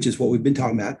 which is what we've been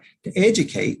talking about, to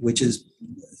educate, which is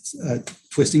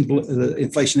twisting the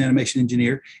inflation animation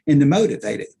engineer, and to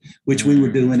motivate it, which we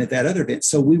were doing at that other event.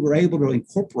 So we were able to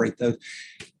incorporate those.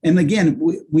 And again,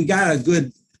 we got a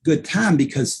good time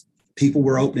because people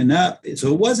were opening up.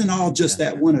 So it wasn't all just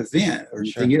that one event or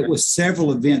anything. Sure. It was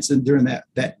several events during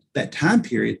that time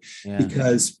period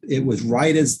because it was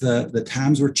right as the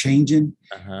times were changing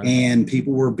and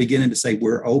people were beginning to say,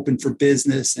 we're open for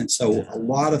business. And so a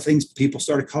lot of things people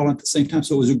started calling at the same time.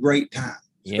 So it was a great time.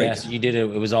 Yes, you did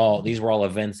it. These were all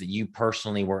events that you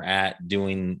personally were at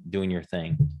doing your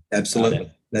thing.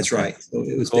 Absolutely. That's right. So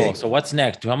it was cool. big. So what's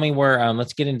next? Tell me where,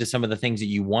 let's get into some of the things that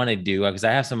you want to do, because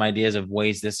I have some ideas of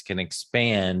ways this can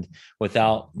expand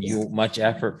without much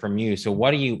effort from you. So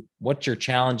what's your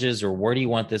challenges, or where do you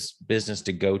want this business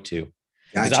to go to?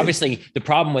 Because obviously the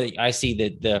problem with, I see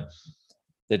that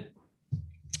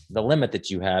the limit that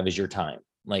you have is your time.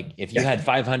 Like if you had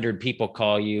 500 people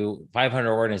call you,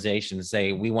 500 organizations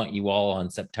say, we want you all on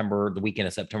the weekend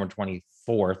of September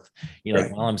 24th. You're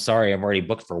like, well, I'm sorry, I'm already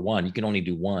booked for one. You can only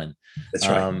do one. That's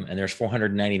right. And there's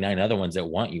 499 other ones that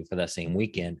want you for that same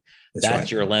weekend. That's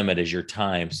your limit, is your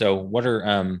time. So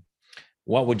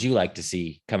what would you like to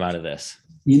see come out of this?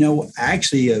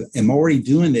 Actually, I'm already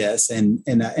doing this, and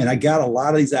I got a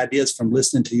lot of these ideas from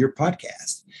listening to your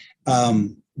podcast.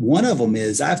 One of them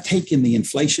is I've taken the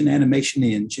inflation animation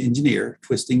engineer,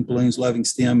 twisting balloons, loving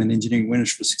STEM, and engineering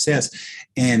winners for success,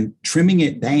 and trimming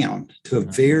it down to a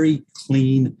very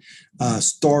clean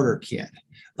starter kit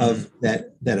of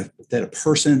that a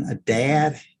person, a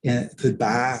dad, could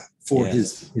buy for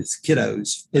his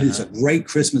kiddos. It is a great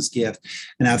Christmas gift.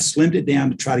 And I've slimmed it down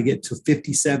to try to get to a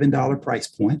 $57 price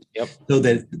point. Yep. So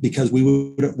that, because we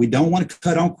don't want to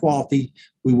cut on quality.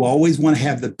 We will always want to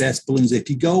have the best balloons. If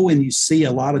you go and you see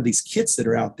a lot of these kits that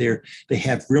are out there, they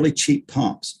have really cheap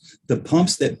pumps. The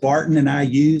pumps that Barton and I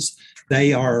use,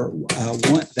 they are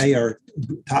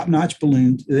top-notch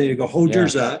balloons. There you go. Hold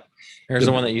yours up. Here's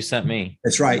the one that you sent me.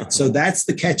 That's right. So that's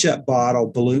the ketchup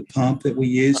bottle balloon pump that we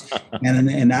use.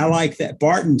 And I like that.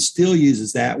 Barton still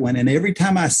uses that one. And every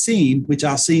time I see him, which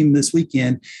I'll see him this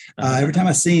weekend, every time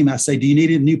I see him, I say, do you need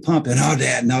a new pump? And no,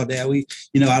 Dad.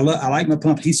 I like my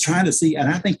pump. He's trying to see, and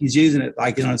I think he's using it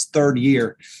like his 3rd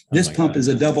year. This pump is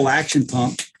a double action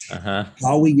pump.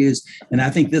 All we use, and I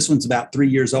think this one's about 3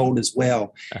 years old as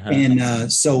well.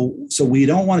 And so we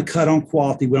don't want to cut on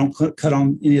quality. We don't cut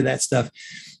on any of that stuff.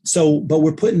 So, but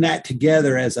we're putting that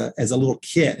together as a little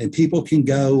kit, and people can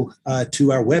go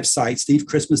to our website,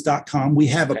 stevechristmas.com. We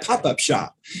have a pop-up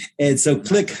shop. And so go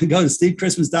to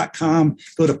stevechristmas.com,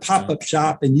 go to pop-up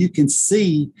shop, and you can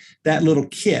see that little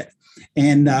kit.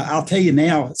 And I'll tell you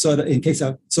now, so in case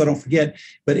I don't forget,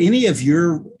 but any of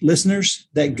your listeners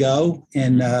that go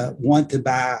and want to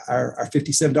buy our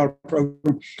 $57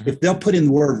 program, if they'll put in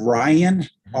the word Ryan,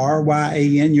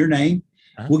 Ryan, your name,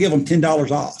 we'll give them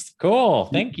 $10 off. Cool.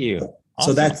 Thank you.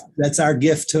 So Awesome. that's our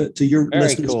gift to your Very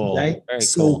listeners cool. today. Very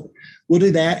So cool. we'll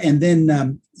do that. And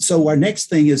then, so our next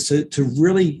thing is to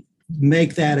really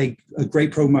make that a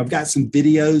great program. I've got some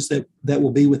videos that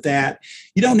will be with that.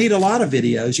 You don't need a lot of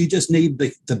videos. You just need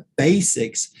the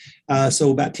basics.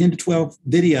 So about 10 to 12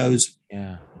 videos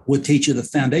will teach you the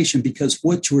foundation, because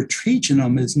what you're teaching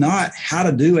them is not how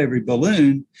to do every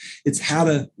balloon. It's how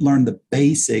to learn the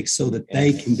basics so that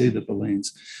they can do the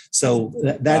balloons. So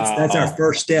that's our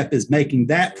first step, is making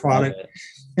that product.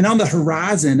 And on the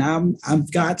horizon,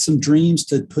 I've got some dreams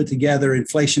to put together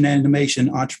Inflation Animation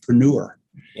Entrepreneur.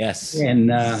 Yes.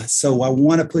 And so I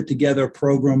want to put together a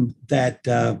program that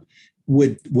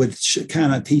would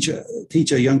kind of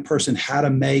teach a young person how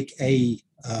to make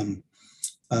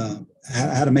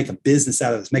how to make a business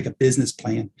out of this, make a business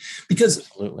plan. Because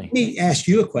Absolutely. Let me ask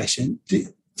you a question.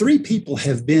 3 people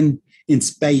have been in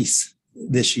space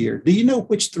this year. Do you know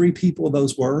which 3 people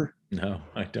those were? No,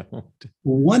 I don't.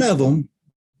 One of them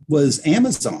was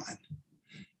Amazon,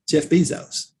 Jeff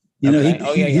Bezos. You know, he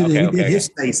did his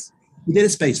space. He did a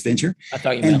space venture. I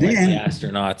thought you meant like the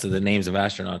astronauts, or the names of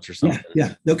astronauts or something.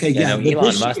 Yeah. Okay. Yeah. No,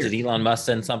 Elon Musk. Did Elon Musk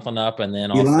send something up, and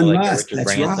then also Elon like Musk, Richard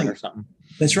Branson or something?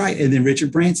 That's right. And then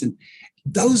Richard Branson.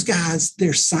 Those guys,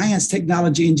 they're science,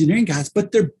 technology, engineering guys,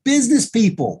 but they're business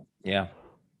people. Yeah.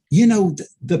 You know,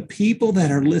 the people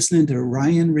that are listening to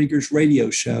Ryan Rieger's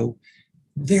radio show,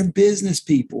 they're business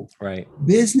people. Right.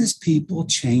 Business people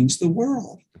change the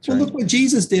world. Look what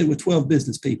Jesus did with 12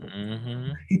 business people.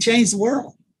 Mm-hmm. He changed the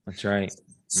world. That's right.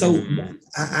 So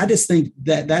I just think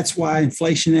that's why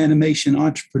Inflation Animation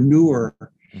Entrepreneur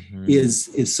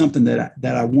is something that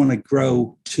I want to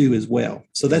grow to as well.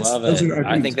 So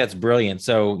I think that's brilliant.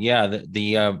 So yeah,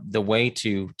 the way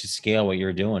to scale what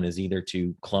you're doing is either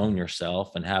to clone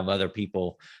yourself and have other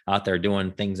people out there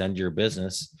doing things under your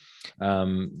business.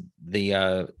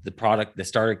 The product, the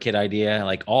starter kit idea,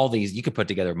 like all these, you could put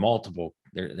together multiple.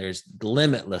 There's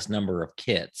limitless number of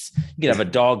kits. You could have a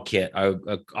dog kit,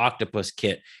 a octopus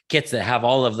kit, kits that have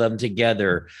all of them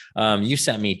together. You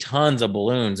sent me tons of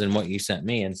balloons in what you sent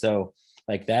me, and so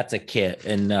like that's a kit,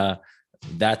 and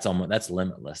that's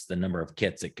limitless, the number of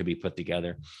kits that could be put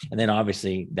together. And then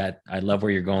obviously that I love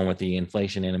where you're going with the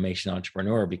Inflation Animation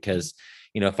Entrepreneur, because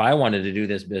if I wanted to do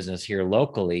this business here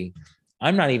locally,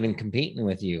 I'm not even competing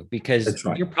with you, because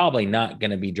you're probably not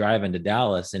going to be driving to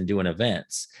Dallas and doing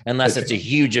events unless it's a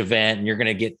huge event and you're going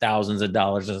to get thousands of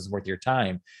dollars and it's worth your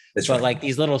time. Like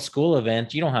these little school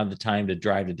events, you don't have the time to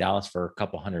drive to Dallas for a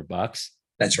couple $100.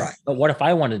 That's right. But what if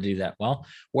I want to do that? Well,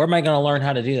 where am I going to learn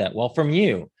how to do that? Well, from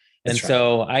you.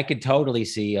 So I could totally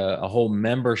see a whole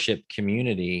membership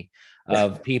community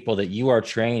of people that you are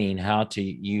training how to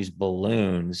use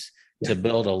balloons to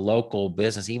build a local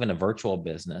business, even a virtual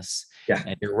business.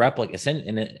 And you're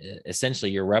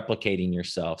essentially you're replicating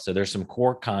yourself. So there's some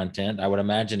core content. I would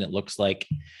imagine it looks like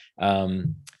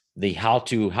the how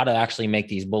to actually make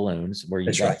these balloons, where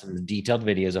you've got some detailed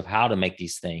videos of how to make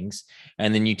these things.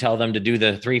 And then you tell them to do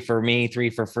the 3 for me,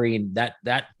 3 for free, that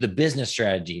the business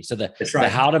strategy. So the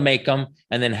how to make them,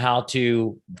 and then how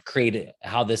to create it,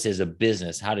 how this is a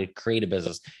business, how to create a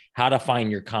business, how to find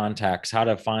your contacts, how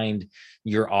to find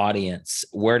your audience,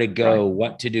 where to go,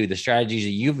 what to do, the strategies that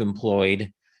you've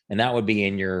employed. And that would be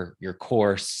in your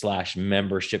course /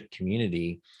 membership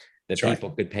community that people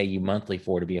could pay you monthly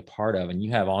for to be a part of. And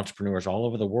you have entrepreneurs all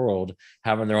over the world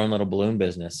having their own little balloon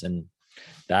business. And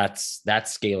that's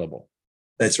scalable.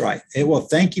 That's right. Well,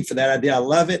 thank you for that idea. I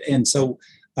love it. And so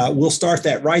we'll start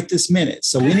that right this minute.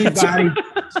 So anybody,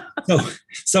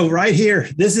 so right here,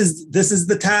 this is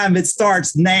the time it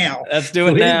starts now. Let's do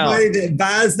it now. Anybody that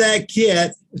buys that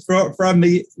kit from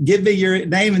me, give me your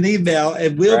name and email,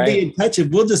 and we'll be in touch.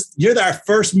 And you're our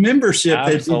first membership.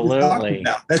 Absolutely.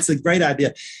 That's a great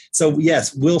idea. So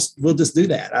yes, we'll just do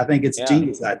that. I think it's a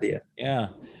genius idea. Yeah.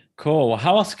 Cool. Well,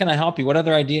 how else can I help you? What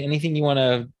other idea, anything you want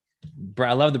to,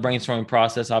 I love the brainstorming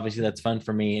process. Obviously that's fun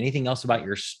for me. Anything else about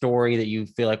your story that you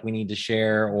feel like we need to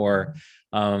share, or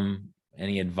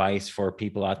any advice for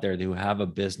people out there who have a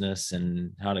business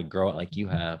and how to grow it like you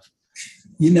have?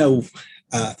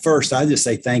 First, I just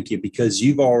say thank you, because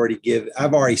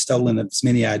I've already stolen as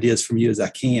many ideas from you as I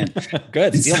can.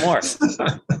 Good. Steal more.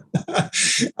 But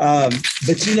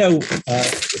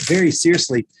very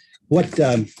seriously, what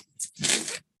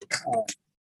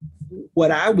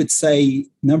I would say,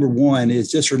 number one,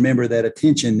 is just remember that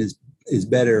attention is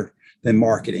better than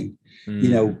marketing.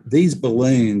 These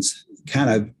balloons kind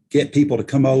of get people to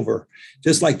come over,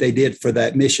 just like they did for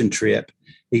that mission trip.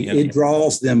 It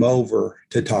draws them over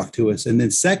to talk to us. And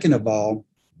then second of all,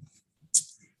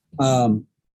 I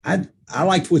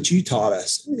liked what you taught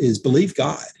us is believe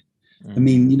God. I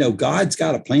mean, God's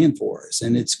got a plan for us,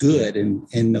 and it's good.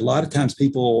 And a lot of times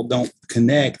people don't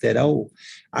connect that, oh,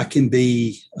 I can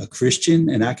be a Christian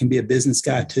and I can be a business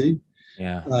guy too.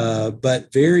 Yeah.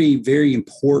 But very, very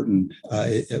important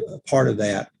part of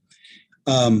that.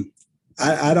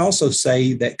 I'd also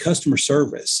say that customer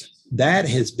service, that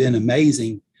has been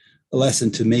amazing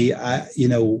lesson to me.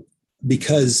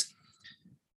 Because,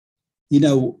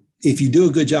 if you do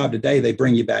a good job today, they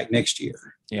bring you back next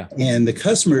year. Yeah. And the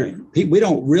customer, we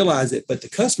don't realize it, but the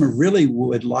customer really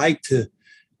would like to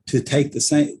take the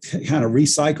same kind of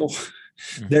recycle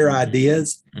their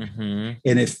ideas. Mm-hmm.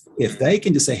 And if they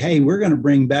can just say, hey, we're going to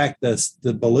bring back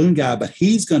the balloon guy, but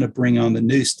he's going to bring on the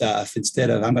new stuff instead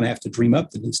of I'm going to have to dream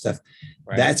up the new stuff.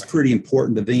 Right. That's pretty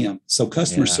important to them. So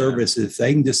customer service, if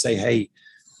they can just say, hey,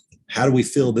 how do we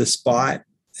fill this spot?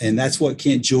 And that's what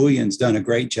Kent Julian's done a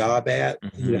great job at.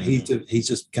 Mm-hmm. He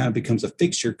just kind of becomes a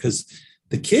fixture because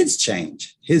the kids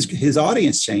change, his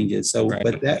audience changes. So,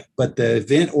 right. but the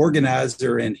event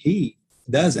organizer and he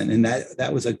doesn't, and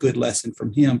that was a good lesson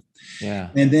from him. Yeah.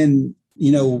 And then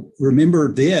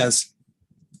remember this,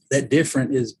 that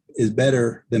different is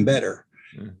better than better.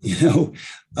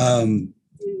 Mm-hmm.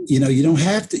 You don't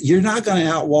have to. You're not going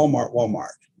to out Walmart.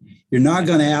 You're not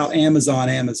going to out Amazon,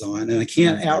 and I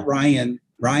can't out Ryan.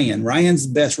 Ryan's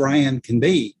the best Ryan can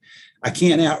be. I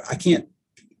can't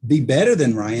be better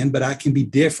than Ryan, but I can be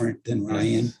different than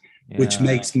Ryan, which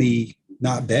makes me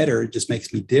not better. It just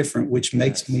makes me different, which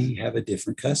makes me have a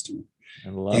different customer. I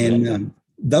love it.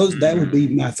 That would be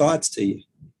my thoughts to you.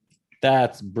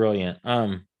 That's brilliant.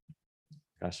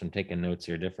 Gosh, I'm taking notes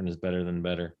here. Different is better than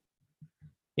better.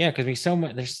 Yeah, because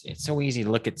it's so easy to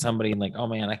look at somebody and like, oh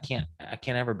man, I can't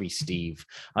ever be Steve.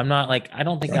 I'm not like, I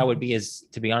don't think I would be as,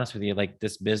 to be honest with you, like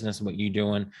this business, what you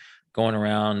doing, going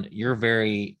around, you're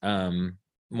very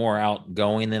more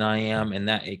outgoing than I am. And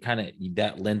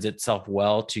that lends itself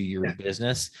well to your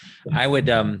business. I would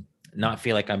not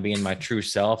feel like I'm being my true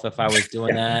self if I was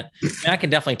doing that. I can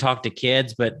definitely talk to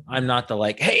kids, but I'm not the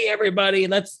like, hey, everybody,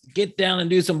 let's get down and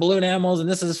do some balloon animals. And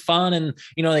this is fun. And,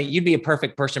 you'd be a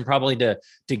perfect person probably to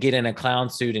get in a clown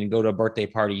suit and go to a birthday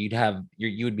party.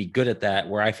 You would be good at that,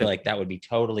 where I feel like that would be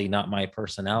totally not my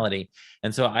personality.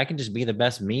 And so I can just be the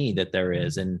best me that there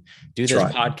is and do this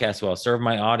podcast well, serve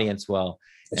my audience well.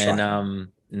 That's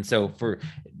and so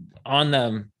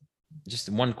just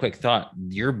one quick thought,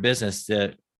 your business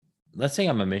let's say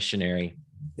I'm a missionary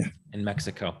in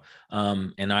Mexico,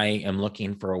 and I am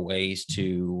looking for ways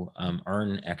to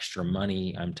earn extra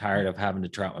money. I'm tired of having to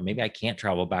travel. Maybe I can't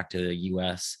travel back to the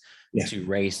U.S. to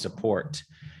raise support.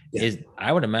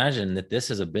 I would imagine that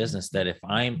this is a business that if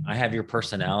I have your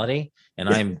personality and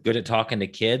I'm good at talking to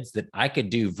kids, that I could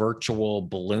do virtual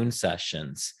balloon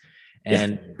sessions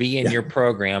and be in your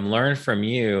program, learn from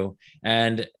you,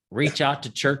 and reach out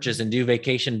to churches and do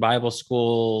Vacation Bible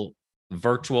School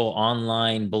virtual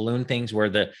online balloon things where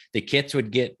the kits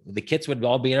would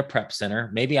all be at a prep center.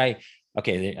 Maybe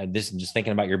this is just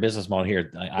thinking about your business model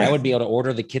here. I would be able to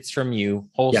order the kits from you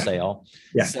wholesale,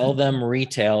 sell them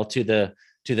retail to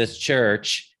this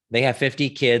church. They have 50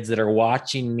 kids that are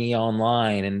watching me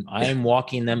online and I'm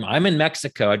walking them. I'm in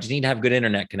Mexico. I just need to have good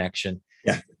internet connection.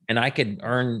 And I could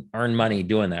earn money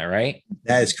doing that, right?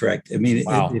 That is correct. I mean,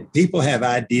 if people have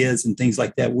ideas and things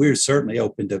like that, we're certainly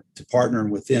open to partnering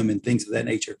with them and things of that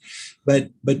nature.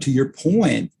 But to your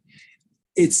point,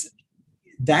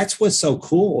 that's what's so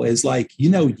cool is like,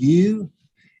 you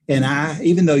and I,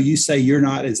 even though you say you're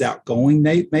not as outgoing,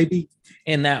 Nate, maybe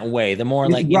in that way, the more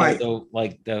like,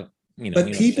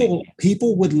 but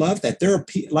people would love that. There are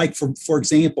like, for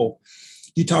example,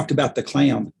 you talked about the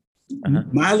clown. Uh-huh.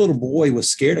 My little boy was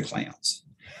scared of clowns.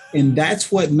 And that's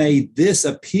what made this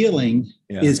appealing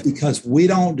is because we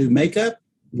don't do makeup.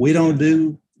 We don't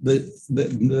do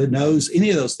the nose, any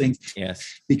of those things.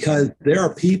 Yes. Because there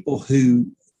are people who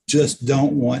just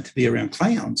don't want to be around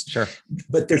clowns. Sure.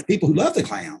 But there's people who love the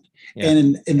clown. Yeah.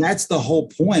 And that's the whole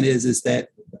point is that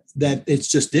it's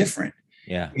just different.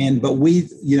 Yeah. But we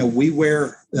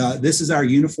wear, this is our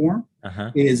uniform.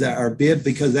 Uh-huh. It is our bib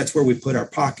because that's where we put our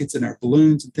pockets and our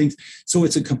balloons and things. So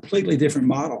it's a completely different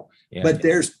model. Yeah, but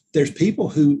there's people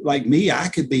who like me, I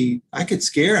could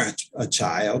scare a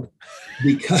child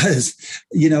because,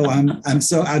 I'm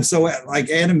so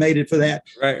like animated for that.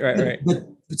 Right.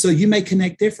 But so you may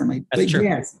connect differently, that's true.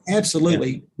 Yes,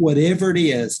 absolutely. Yeah. Whatever it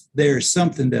is, there's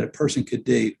something that a person could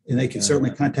do and they can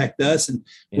certainly contact us and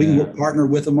we can partner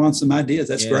with them on some ideas.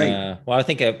 That's great. Well, I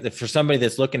think for somebody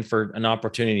that's looking for an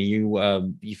opportunity,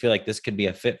 you feel like this could be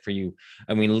a fit for you.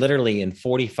 I mean, literally in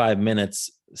 45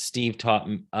 minutes, Steve taught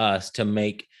us to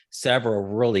make several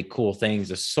really cool things: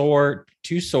 2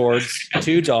 swords,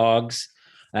 2 dogs,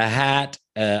 a hat,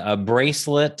 a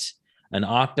bracelet, an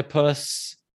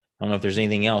octopus. I don't know if there's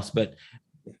anything else, but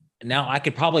now I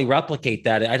could probably replicate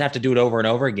that. I'd have to do it over and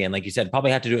over again. Like you said,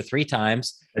 probably have to do it 3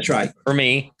 times. That's right. For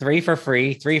me, 3 for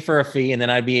free, 3 for a fee. And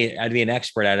then I'd be an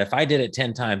expert at it. If I did it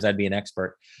 10 times, I'd be an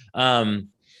expert.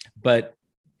 But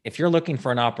if you're looking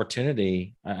for an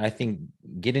opportunity, I think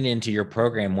getting into your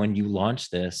program when you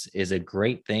launch this is a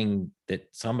great thing that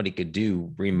somebody could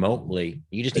do remotely.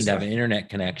 You just need to have an internet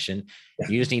connection. Yeah.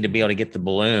 You just need to be able to get the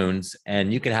balloons,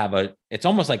 and you could have it's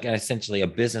almost like essentially a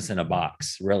business in a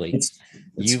box, really.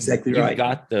 You've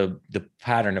got the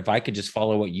pattern. If I could just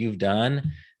follow what you've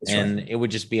done, it would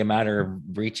just be a matter of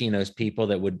reaching those people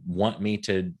that would want me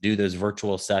to do those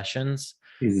virtual sessions.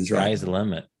 Sky's the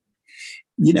limit.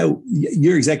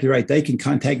 You're exactly right. They can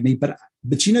contact me, but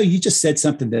you just said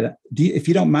something that, if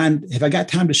you don't mind, have I got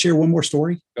time to share one more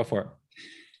story? Go for it.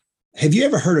 Have you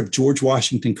ever heard of George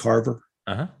Washington Carver?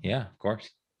 Yeah, of course.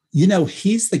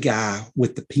 He's the guy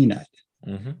with the peanut.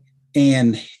 Mm-hmm.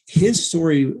 And his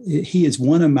story, he is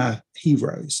one of my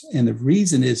heroes. And the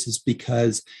reason is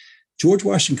because George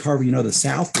Washington Carver, the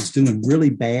South was doing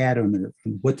really bad on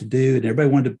what to do, and everybody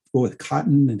wanted to go with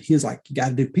cotton. And he was like, you got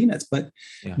to do peanuts. But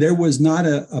there was not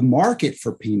a market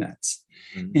for peanuts.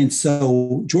 Mm-hmm. And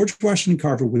so George Washington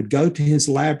Carver would go to his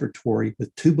laboratory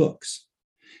with 2 books,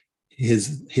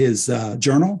 his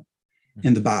journal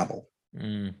and the Bible.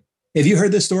 Mm. Have you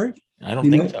heard this story? I don't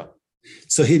think so.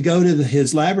 So he'd go to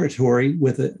his laboratory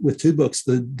with 2 books,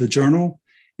 the journal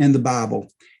and the Bible.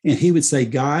 And he would say,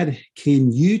 God,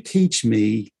 can you teach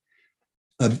me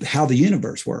how the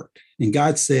universe worked? And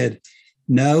God said,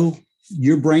 no,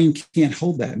 your brain can't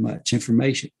hold that much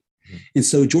information. Mm-hmm. And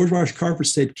so George Washington Carver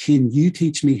said, can you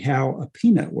teach me how a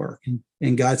peanut worked?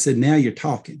 And God said, now you're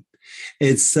talking.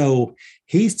 And so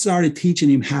he started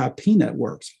teaching him how a peanut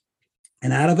works.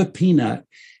 And out of a peanut,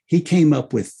 he came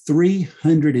up with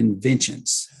 300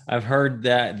 inventions. I've heard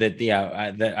that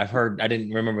I've heard, I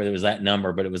didn't remember there was that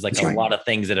number, but it was like That's a lot of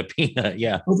things at a peanut.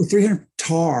 Yeah. Over 300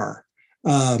 tar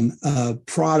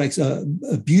products,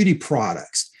 beauty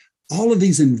products, all of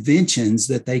these inventions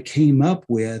that they came up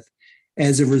with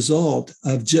as a result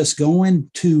of just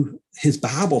going to his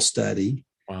Bible study,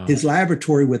 his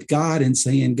laboratory with God, and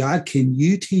saying, God, can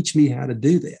you teach me how to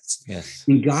do this? Yes.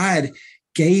 And God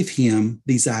gave him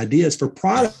these ideas for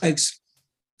products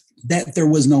that there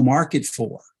was no market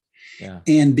for. Yeah.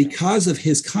 And because of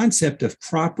his concept of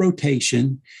crop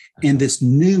rotation and this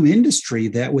new industry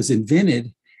that was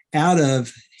invented out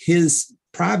of his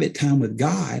private time with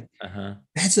God,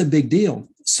 that's a big deal.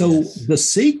 So the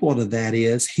sequel to that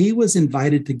is he was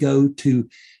invited to go to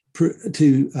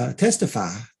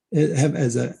testify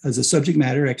as a subject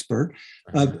matter expert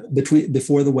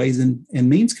before the Ways and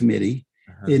Means Committee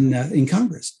in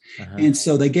Congress. And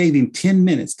so they gave him 10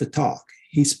 minutes to talk.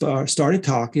 He started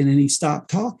talking and he stopped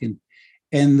talking.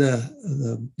 And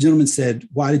the gentleman said,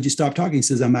 why did you stop talking? He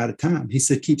says, I'm out of time. He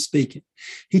said, keep speaking.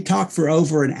 He talked for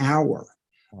over an hour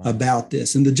about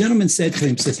this. And the gentleman said to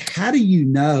him, says, how do you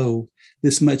know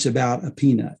this much about a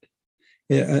peanut?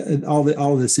 All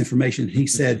of this information. He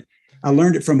said, I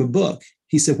learned it from a book.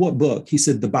 He said, what book? He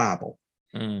said, the Bible.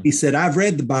 Mm. He said, I've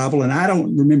read the Bible and I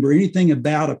don't remember anything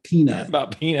about a peanut.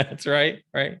 About peanuts, right?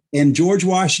 And George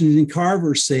Washington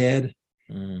Carver said,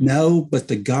 no, but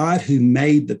the God who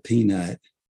made the peanut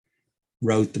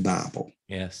wrote the Bible.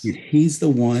 Yes. He's the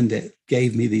one that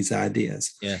gave me these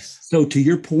ideas. Yes. So to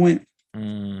your point,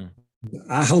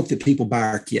 I hope that people buy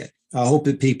our kit. I hope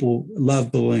that people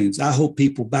love balloons. I hope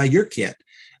people buy your kit,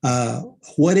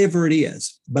 whatever it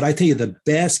is. But I tell you, the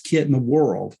best kit in the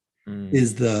world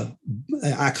is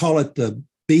I call it the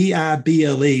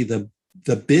BIBLE,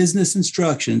 the business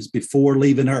instructions before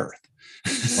leaving Earth.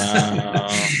 Wow.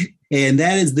 And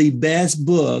that is the best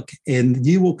book, and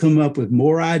you will come up with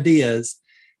more ideas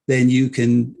than you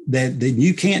can't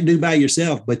do by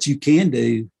yourself, but you can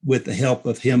do with the help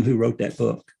of him who wrote that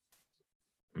book.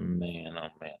 Man, oh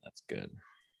man, that's good.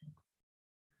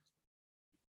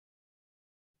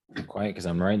 Quiet, because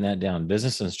I'm writing that down.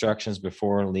 Business instructions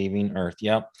before leaving Earth.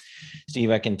 Yep.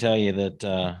 Steve, I can tell you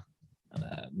that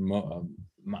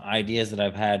my ideas that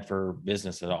I've had for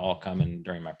business have all come in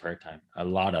during my prayer time. A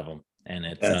lot of them. And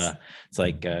it's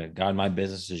like, God, my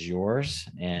business is yours.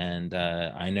 And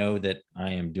I know that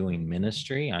I am doing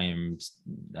ministry. I'm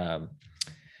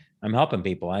helping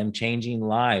people. I'm changing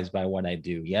lives by what I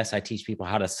do. Yes, I teach people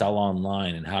how to sell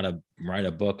online and how to write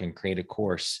a book and create a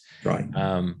course. Right.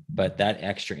 But that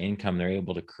extra income they're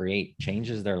able to create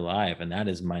changes their life. And that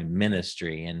is my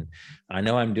ministry. And I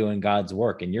know I'm doing God's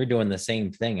work, and you're doing the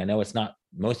same thing. I know it's not,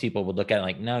 most people would look at it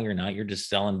like, no, you're not. You're just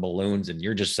selling balloons and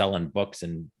you're just selling books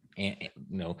and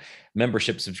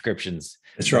membership subscriptions.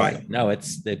 That's right. No,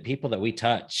 it's the people that we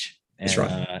touch. And, That's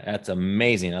right. That's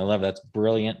amazing. I love that's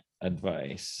brilliant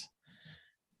advice.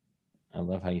 I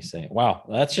love how you say it. Wow.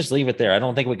 Let's just leave it there. I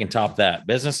don't think we can top that.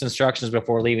 Business instructions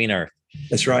before leaving Earth.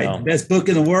 That's right. The best book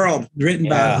in the world, written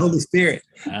by the Holy Spirit.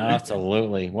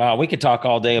 Absolutely. Wow. We could talk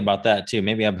all day about that too.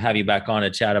 Maybe I'll have you back on to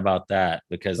chat about that,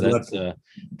 because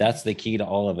that's the key to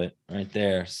all of it right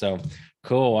there. So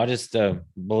cool. I just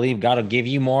believe God will give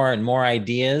you more and more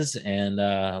ideas, and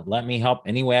let me help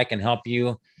any way I can help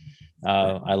you.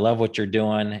 I love what you're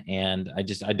doing. And I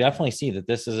definitely see that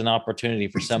this is an opportunity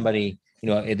for somebody.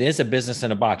 It is a business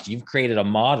in a box. You've created a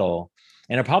model,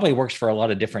 and it probably works for a lot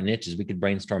of different niches. We could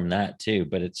brainstorm that too,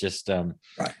 but it's just,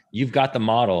 you've got the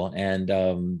model, and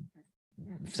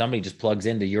if somebody just plugs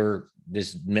into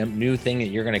this new thing that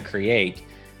you're going to create,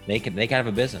 they can have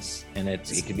a business, and it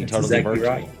could be totally exactly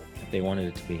virtual if they wanted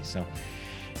it to be. So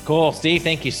cool. Steve,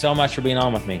 thank you so much for being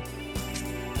on with me.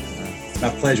 My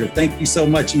pleasure. Thank you so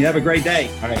much. And you have a great day.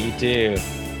 All right. You too.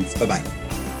 Bye-bye.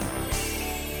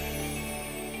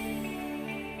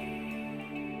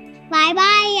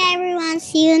 Bye-bye, everyone.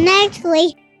 See you next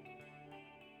week.